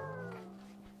对。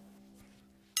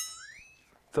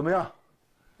怎么样？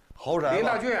豪宅吧。林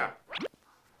大俊，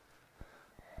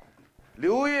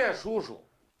刘烨叔叔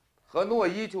和诺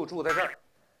一就住在这儿。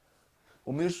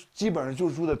我们基本上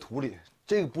就住在土里，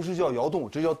这个不是叫窑洞，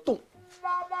这叫洞。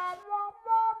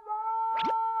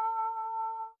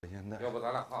要不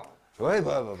咱俩换换？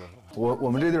不，我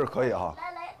们这地儿可以哈。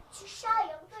来，去沙营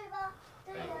对吧？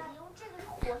对呀，用这个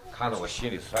火。看得我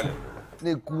心里酸溜。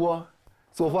那锅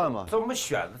做饭吗？怎么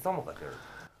选的这么个地儿？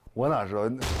我哪知道？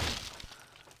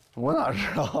我哪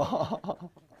知道？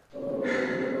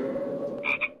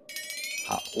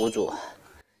好，屋主。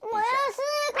我要4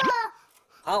个。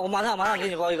好，我马上给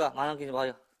你包一个，马上给你包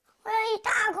一个。我要一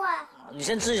大块。你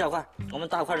先吃一小块，我们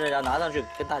大块的要拿上去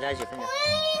跟大家一起分享。我要一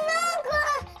大块，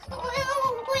我要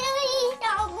一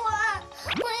小块，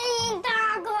我要一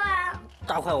大块。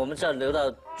大块我们这留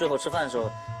到最后吃饭的时候，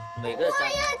每个。我要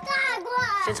大块。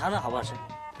先尝尝好不好吃？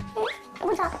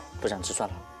不尝。不想吃算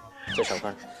了，这小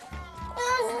块。这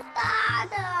是大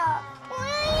的，我要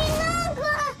一大块，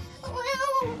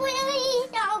我要一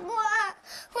小块，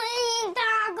我要一大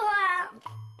块。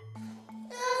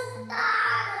这是大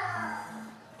的，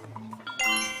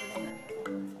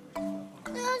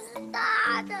这是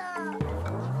大的。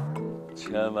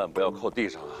千万不要扣地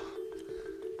上啊！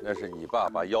那是你爸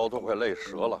把腰都快累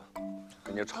折了，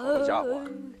跟你吵的家伙。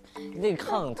那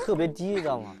炕特别低，知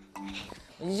道吗？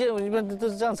一般都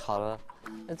是这样炒的，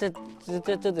这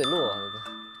得落，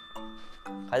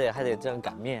还得这样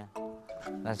擀面，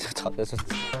那这炒的是。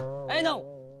哎 no，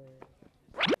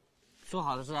 说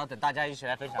好的是要等大家一起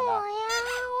来分享的。我呀。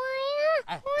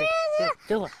哎，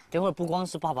等会儿不光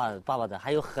是爸爸的，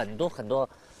还有很多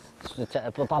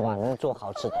爸爸能做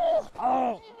好吃的。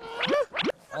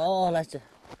哦，来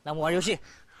我们玩游戏，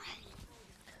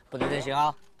不能任性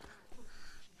啊。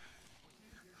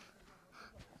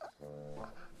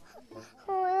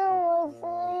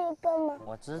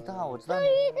我吃一个吗？我知道。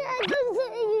一个就是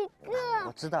一个。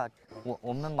我知道，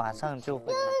我们马上就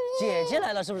会。姐姐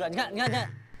来了，是不是？你看。咱们在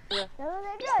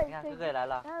这里。你看哥哥也来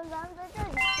了。咱们在这里。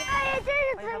哎，这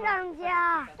是村长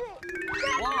家。对。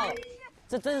哇，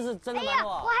这真的馒头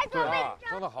啊！我还准备。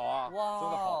蒸得好啊！哇，蒸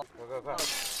得好！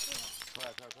快！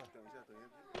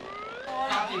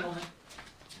阿比，我们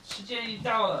时间一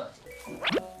到了。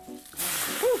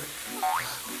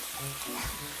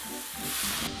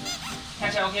看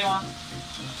起来 OK 吗？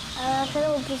可是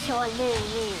我不喜欢这个。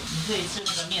你可以吃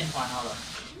那个面团好了。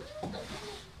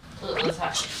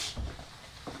菜。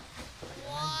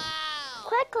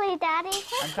Quickly, Daddy,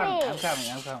 quickly. I'm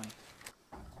coming.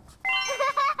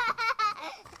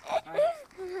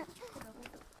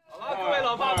 好了，各位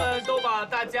老爸们都把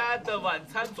大家的晚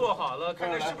餐做好了，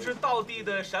看看是不是道地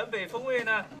的陕北风味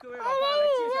呢？各位老爸来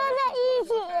介绍一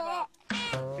起。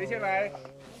谁先来？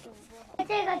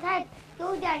这个菜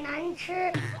有点难吃。然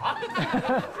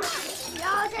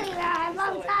后这里边还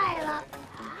放菜了。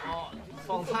哦，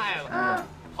放菜了。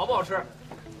好不好吃？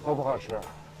好不好吃？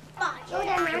有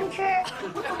点难吃。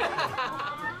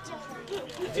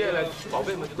接下来宝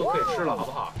贝们就都可以吃了，好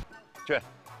不好？去，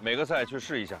每个菜去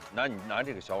试一下。拿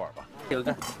这个小碗吧。有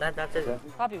个，来这个。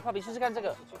花饼试试看这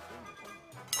个，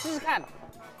试试看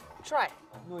 ，try。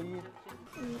诺一。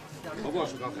好不好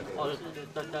吃？刚才这个。哦，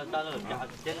当那个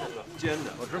煎的是吧？煎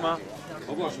的，好吃吗？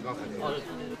好不好吃？刚才这个。哦，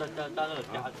当那个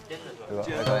煎的是吧？煎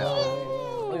的。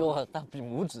哎呦，大比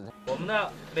拇指。我们呢，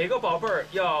每个宝贝儿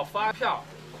要发票，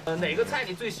哪个菜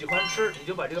你最喜欢吃，你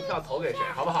就把这个票投给谁，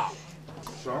好不好？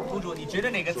公主，你觉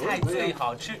得哪个菜最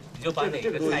好吃，你就把哪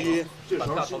个菜把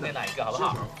票投给哪一个，好不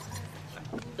好？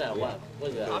对，我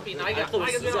觉得。阿比拿一个最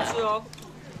好吃哦。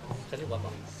肯定管饱。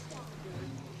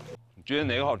你觉得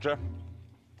哪个好吃？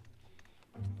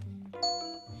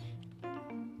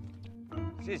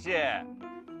谢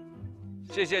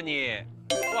谢你。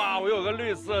哇，我有个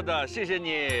绿色的，谢谢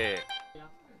你。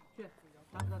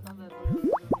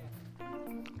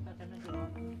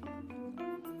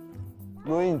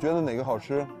诺一，你觉得哪个好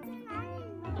吃？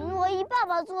诺一爸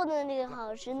爸做的那个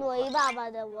好吃，诺一爸爸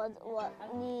的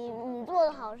你做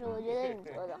的好吃，我觉得你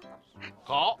做的好吃。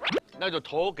好，那就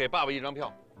投给爸爸一张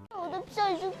票。我的票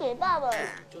已经给爸爸了，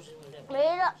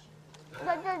没了。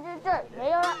这没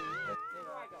有了。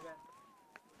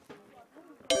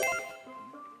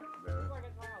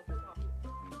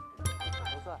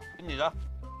给你的。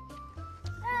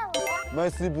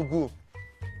Merci beaucoup，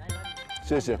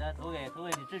谢谢。投给你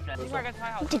最喜欢的。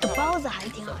这个包子还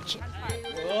挺好吃。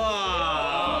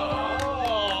哇！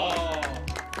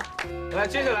来，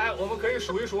接下来我们可以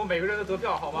数一数每个人的得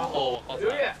票，好吗？哦，好。刘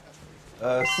烨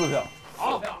，4票。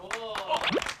好。好。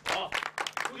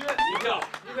胡军1票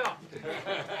，1票。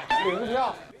0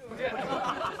票。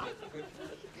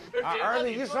儿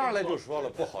子一上来就说了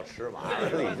不好吃嘛，儿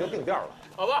子已经定调了。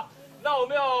好吧，那我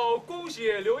们要恭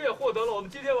喜刘烨获得了我们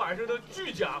今天晚上的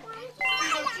巨奖。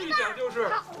这个巨奖就是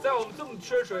在我们这么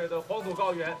缺水的黄土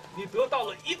高原，你得到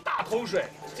了1大桶水。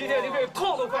今天你可以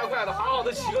痛痛快快的好好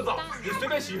的洗个澡，你随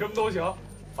便洗什么都行，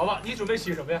好吧？你准备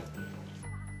洗什么呀？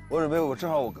我准备我正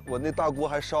好我那大锅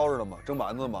还烧着呢嘛，蒸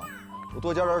馒头嘛，我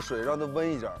多加点水让它温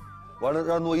一点，完了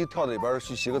让诺一跳到里边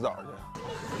去洗个澡去。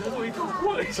诺一跳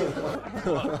过来去。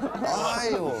哎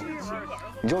呦，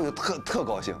你知道我就特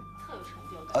高兴，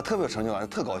啊，特别有成就感，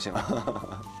特高兴。爸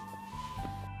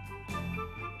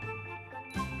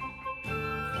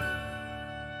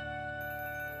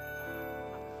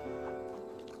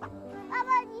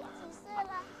爸，你几岁了？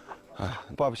哎，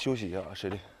爸爸休息一下啊，谁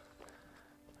的？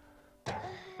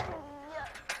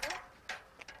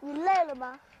你累了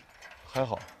吗？还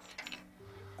好。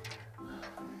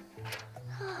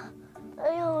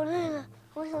哎呦，我累了，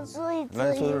我想坐一坐。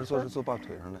来，坐爸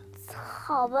腿上来。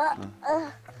好吧，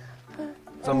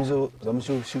咱们休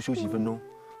息1分钟，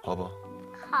好不好？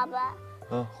好吧。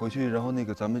回去，然后那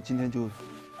个咱们今天就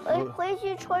回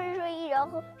去穿上睡衣，然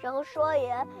后刷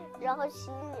牙，然后洗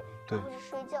脸，对，然后去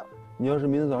睡觉。你要是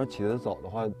明天早上起得早的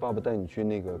话，爸爸带你去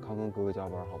那个康康哥哥家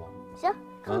玩，好吧？行，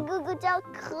康哥哥家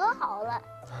可好了。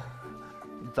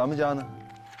咱们家呢？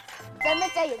咱们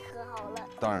家也可好了。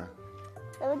当然。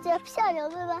咱们家漂亮，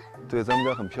对吧？对，咱们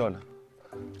家很漂亮。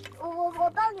我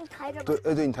帮你抬着吧。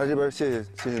对，对你抬这边，谢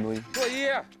谢诺一。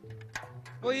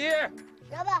诺一。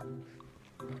来吧。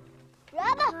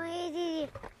来吧。诺一弟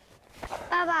弟，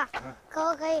爸爸，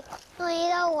可不可以诺一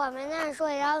到我们那儿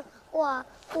睡，然后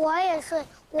我也睡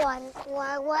我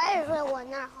也睡我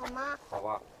那儿，好吗？好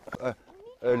吧。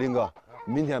林哥，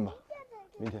明天吧，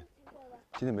明天。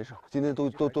今天没事，今天都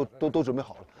准备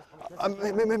好了。啊，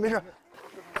没事。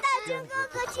大军哥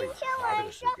哥，今天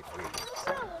晚上不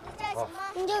睡我的家行吗？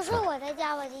你就睡我的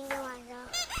家吧，今天晚上。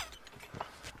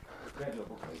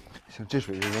行，这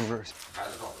水就扔这儿去。孩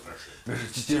子到我那儿睡。没事，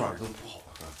今晚上都不好了。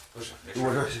不是，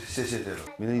我这谢了。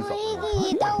明天一早。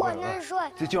你到我那儿睡。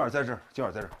今晚在这儿。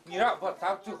你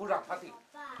咱最后让他定。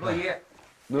诺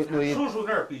一，叔叔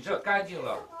那儿比这干净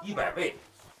了100倍。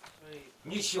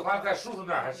你喜欢在叔叔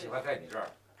那儿，还是喜欢在你这儿？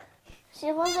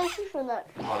喜欢在叔叔那儿。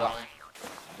好的，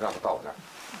让他到我这儿。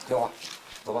听话，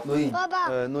走吧。诺一，爸爸，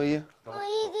诺一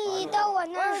弟弟到我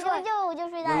那儿睡，我就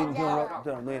睡大人家。诺一，你听我说，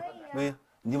这样，诺一，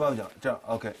你听爸爸讲，这样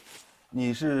OK。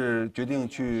你是决定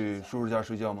去叔叔家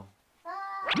睡觉吗？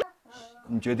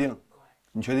你确定？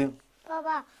爸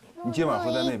爸，你今晚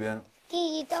会在那边。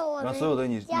弟弟到我们然后所有的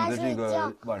你的这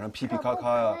个晚上噼噼咔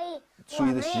咔呀、睡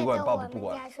衣的习惯，爸爸不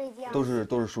管，都是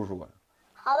叔叔管。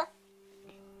好了。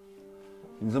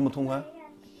你这么痛快，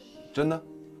真的？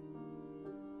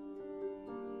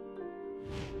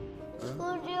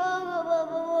我只要爸爸，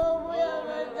我不要跟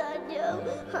他讲。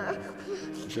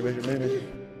没事。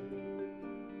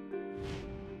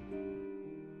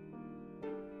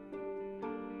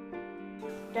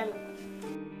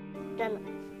真的。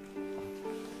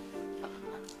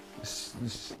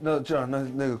那这样，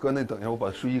那个哥，那等一下，我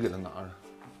把睡衣给他拿着。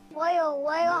我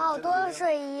有好多的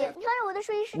睡衣。你看我的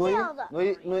睡衣是这样的。诺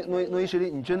一，谁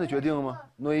你真的决定了吗？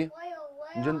诺一，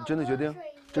你真的决定？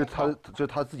这是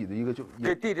他自己的一个就。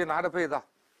给弟弟拿着被子，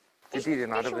给弟弟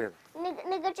拿着被子。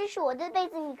那个，这是我的被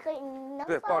子，你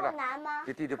能帮我拿吗？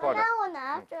给弟弟抱着。让我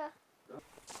拿着。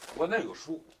我那有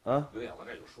书啊，刘烨，我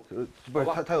那有书。不是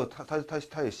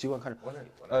他也习惯看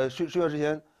着。睡觉之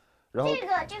前，然后这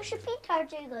个是 Peter，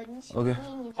 这个你 OK。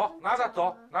好，拿着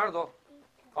走。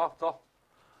好，走。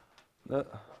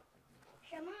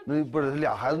那不是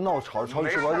俩孩子闹吵你睡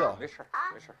不着觉。没事。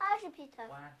他是 Peter。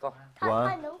走。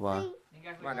晚。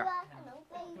慢点。他能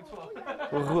飞。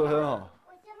会很好。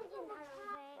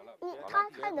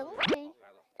他能飞，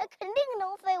他肯定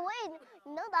能飞。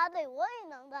你能答对，我也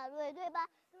能答对，对吧？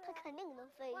他肯定能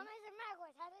飞。我们是卖火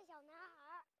柴的小男孩。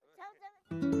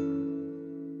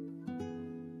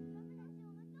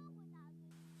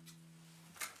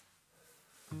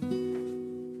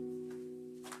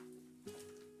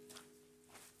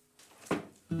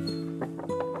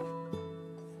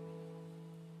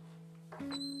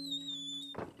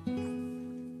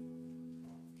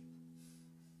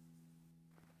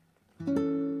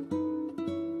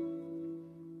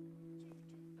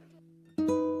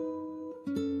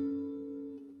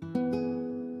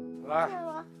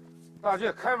大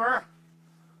俊开门，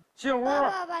进屋。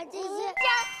爸爸，这些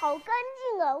家好干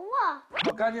净啊！哇，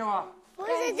好干净吗？不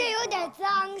是，这有点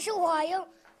脏，是我用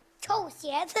臭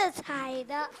鞋子踩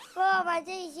的。爸爸，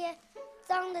这些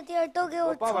脏的地儿都给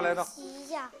我冲洗一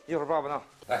下。一会儿爸爸弄。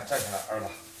来，站起来，儿子。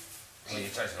你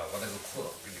站起来，我那个裤子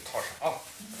给你套上啊，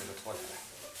这个脱起来。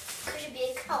可是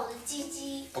别看我的鸡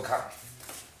鸡。不看。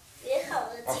别看我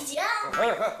的鸡鸡啊！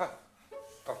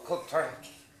把裤子穿上。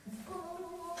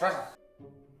穿上。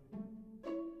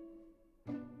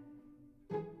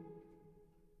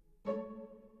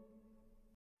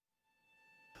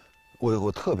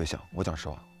我特别想，我讲实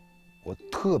话，我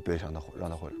特别想让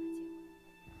他回来。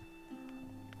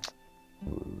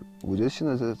我觉得现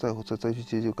在再去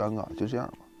接就尴尬，就这样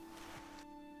吧。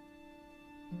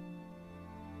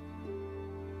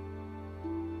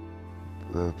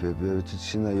别，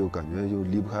现在又感觉又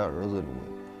离不开儿子了，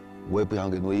我也不想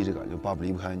给诺一这感觉，爸爸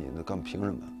离不开你，那凭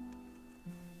什么？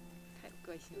太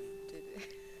个性了，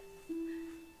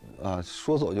对。啊，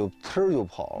说走就呲儿就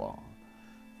跑了。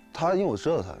他因为我知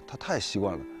道他太习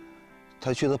惯了，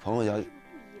他去他朋友家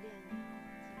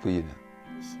不依恋。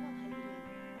你希望他依恋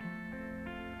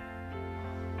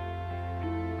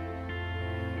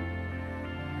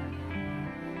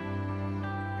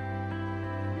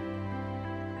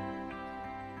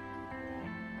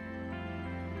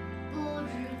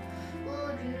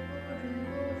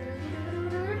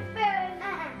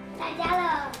大家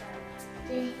了，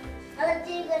对，好了，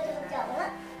这个就讲完了。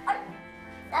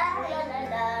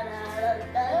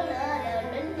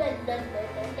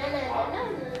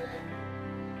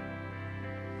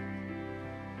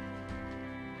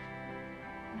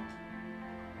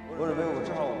我认为我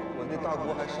正好我那大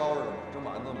锅还烧着呢，蒸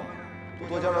馒头嘛，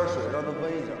多加点水让它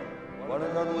温一下，完了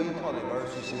让诺一泡里边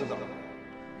去洗个澡。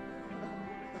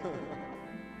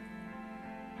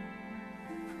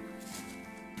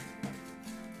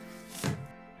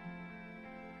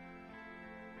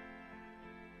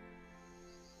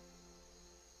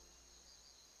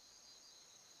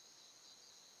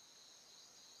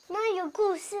那有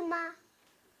故事吗？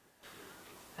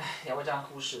哎，要不讲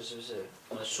故事是不是？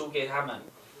我们输给他们。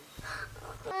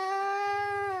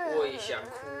我也想哭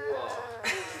哦。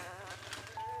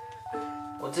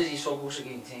我自己说故事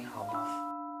给你听好吗？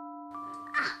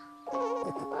我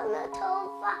的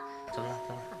头发。走了。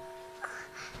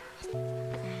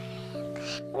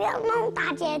不要弄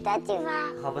打结的地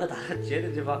方。好，不要打结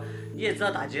的地方，你也知道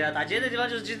打结啊，打结的地方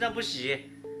就是经常不洗。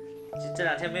这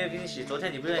2天没有给你洗，昨天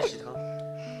你不愿意洗头，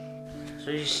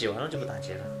所以洗完了就不打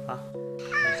结了啊。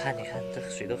你看，这个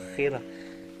水都黑了，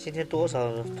今天多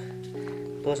少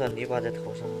泥巴在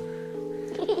头上了。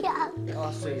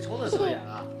啊，水冲的时候痒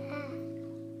啊。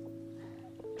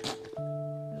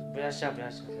不要笑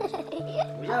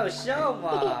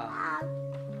嘛。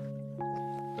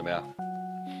怎么样？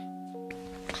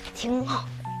挺好。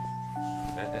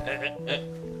哎，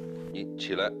你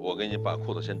起来，我给你把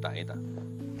裤子先掸一掸，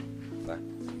来。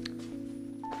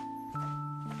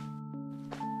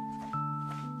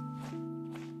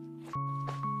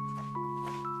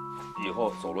以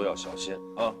后走路要小心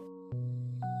啊！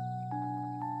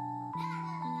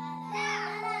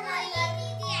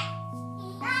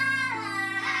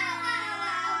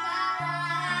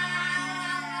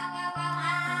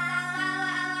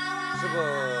是不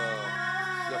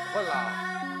也困了？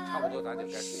差不多咱就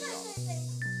该睡觉了，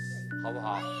好不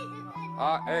好？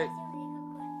啊，哎，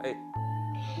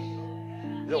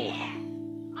任务好。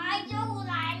又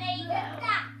来了一个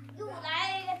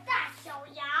大小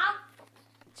羊。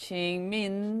请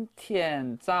明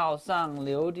天早上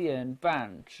6点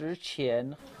半之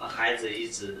前把孩子一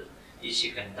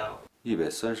起赶到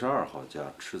132号家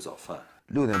吃早饭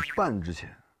，6点半之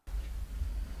前。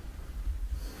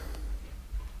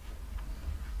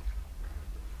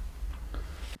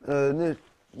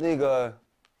那个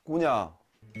姑娘，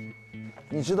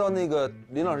你知道那个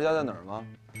林老师家在哪儿吗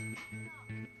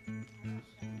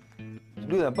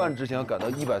？6点半之前要赶到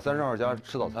132号家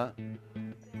吃早餐，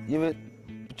因为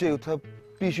这个他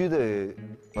必须得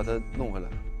把他弄回来，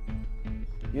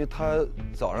因为他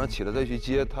早上起来再去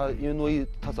接他，因为诺一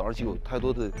他早上起有太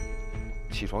多的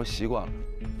起床习惯了，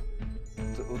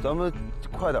咱们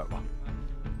快点吧，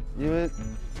因为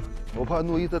我怕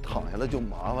诺一他躺下来就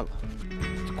麻烦了，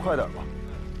快点吧。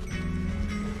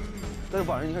但是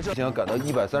晚上你看这要赶到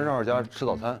132号家吃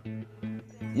早餐，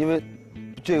因为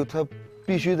这个他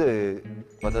必须得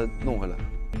把他弄回来，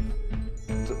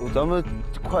咱们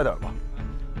快点吧，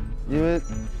因为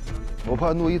我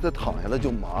怕诺一他躺下来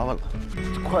就麻烦了，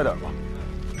快点吧。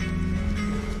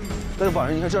但是晚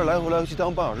上你看这儿来回去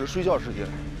当半小时睡觉时间，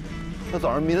那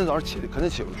明天早上起来肯定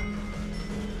起不来。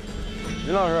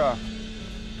林老师，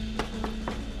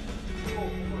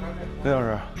刘老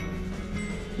师，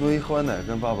诺一喝完奶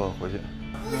跟爸爸回去。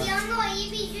不行，诺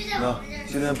一必须在我们这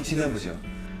儿。今天不行，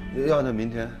要那明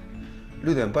天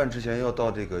6点半之前要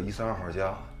到这个132号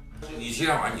家。你今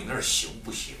天晚上你那儿行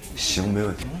不行？行，没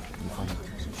问题，你放心，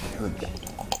没问题。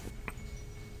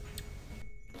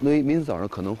诺一明天早上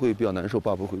可能会比较难受，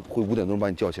爸爸会5点钟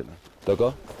把你叫起来。大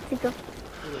哥，这个。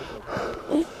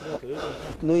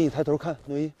诺一抬头看，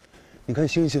诺一，你看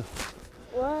星星。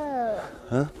哇。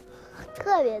嗯。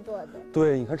特别多的。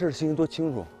对，你看这儿星星多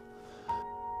清楚。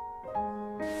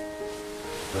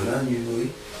男女诺一。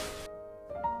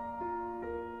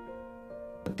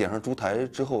点上烛台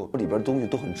之后，里边东西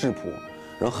都很质朴，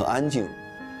然后很安静。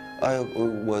哎呀，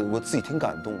我自己挺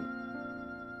感动的。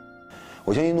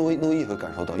我相信诺一也会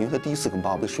感受到，因为他第一次跟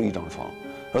爸爸睡一张床，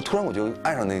然后突然我就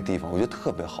爱上那个地方，我觉得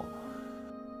特别好。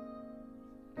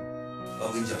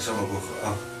我跟你讲笑话过河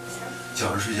啊，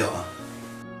讲着睡觉啊。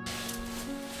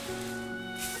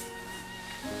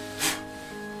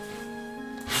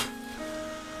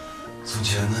从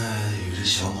前呢，有一只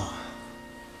小马，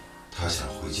它想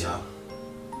回家。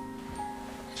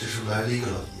这时候来了一个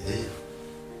老爷爷。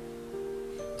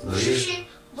老爷爷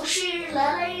不是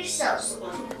来了一个小松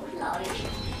鼠，不是老爷爷，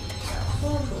小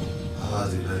松鼠。啊，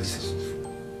对，来了小松鼠。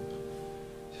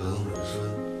小松鼠说：“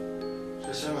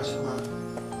这小马，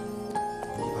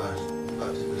你把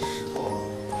这个石头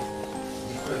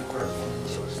一块一块的放进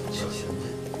小前面。”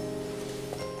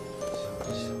小马就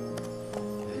想，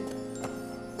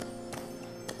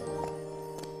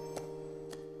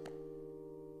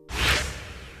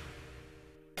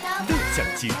乐享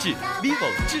极致 vivo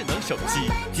智能手机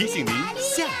提醒您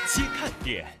下期看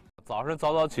点。早上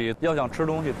早起要想吃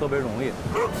东西特别容易。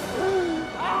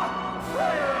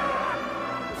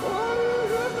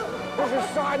这是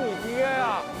杀你爹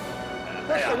呀！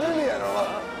那肯定脸上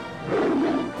了。陈总，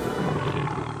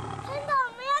我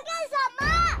们要干什么？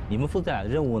你们父子俩的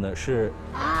任务呢是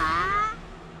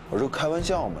我说开玩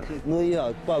笑嘛，诺一啊，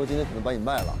爸爸今天可能把你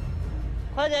卖了。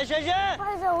快点，轩轩！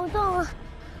快走动了，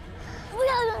不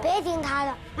要，别听他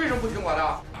的。为什么不听我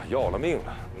的？要了命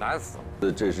了，难死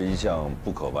了！这是一项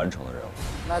不可完成的任务。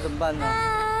那怎么办呢？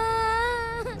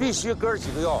必须哥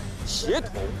几个要协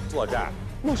同作战。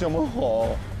为什么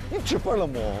好？你吃饭了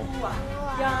吗？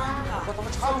我他妈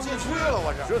插不进去了，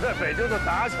我这在北京就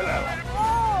打起来了。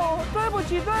哦，对不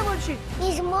起，对不起。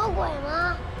你是魔鬼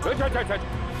吗？去！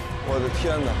我的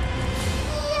天哪！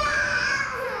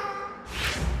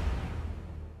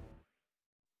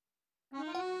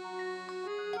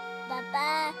爸爸。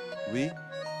Oui.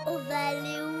 On va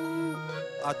aller où?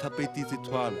 À ta petite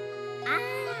étoile. Ah.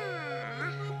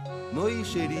 Oui,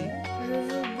 chérie. Je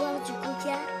veux boire du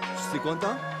coca. Tu es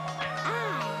content?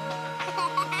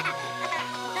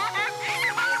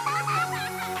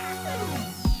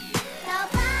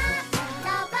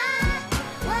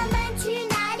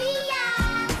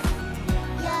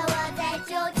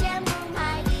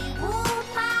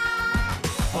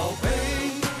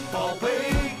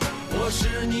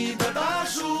 是你的大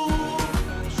树，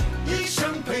一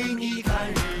生陪你看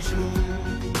日出。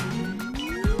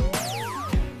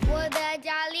我的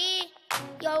家里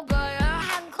有个人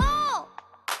很酷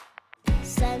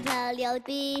，3条6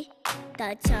臂，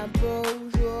大枪不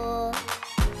入。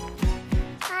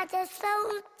他的手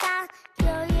掌有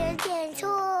点点粗，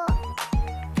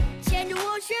牵着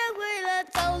我学会了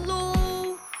走路。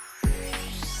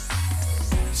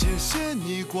谢谢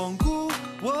你光顾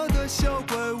我的小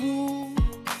怪物，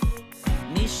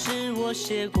你是我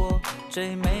写过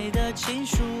最美的情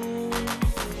书，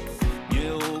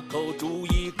纽扣住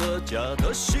一个家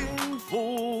的幸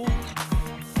福，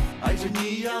爱着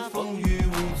你呀风雨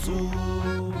无阻。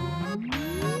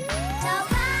走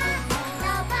吧，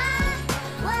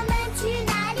我们去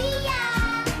哪里呀？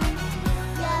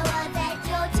有我在就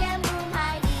前不怕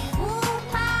你不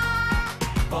怕。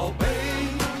宝贝，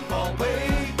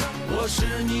我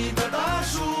是你的大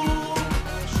树，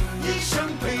一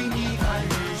生陪你看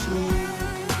日出。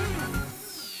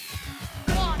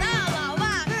我的老爸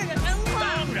是个神话，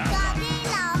我的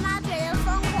老妈嘴人疯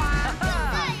狂。就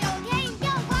算有天你掉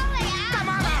光了牙，干嘛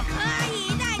呢？可以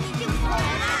带你去恐龙。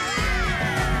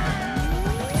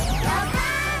走吧，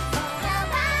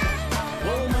我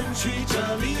们去这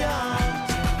里呀。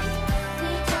你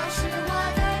就是我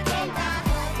的天大的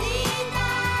地大。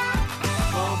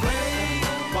宝贝，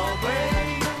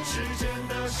时间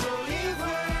的手一挥，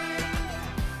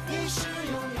你是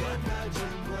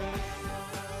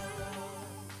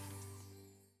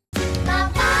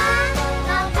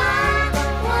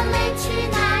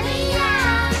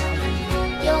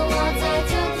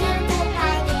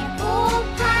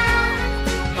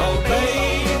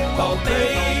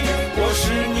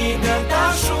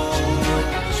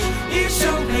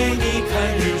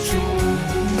看日出，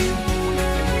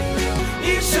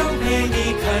一生陪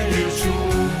你看日出。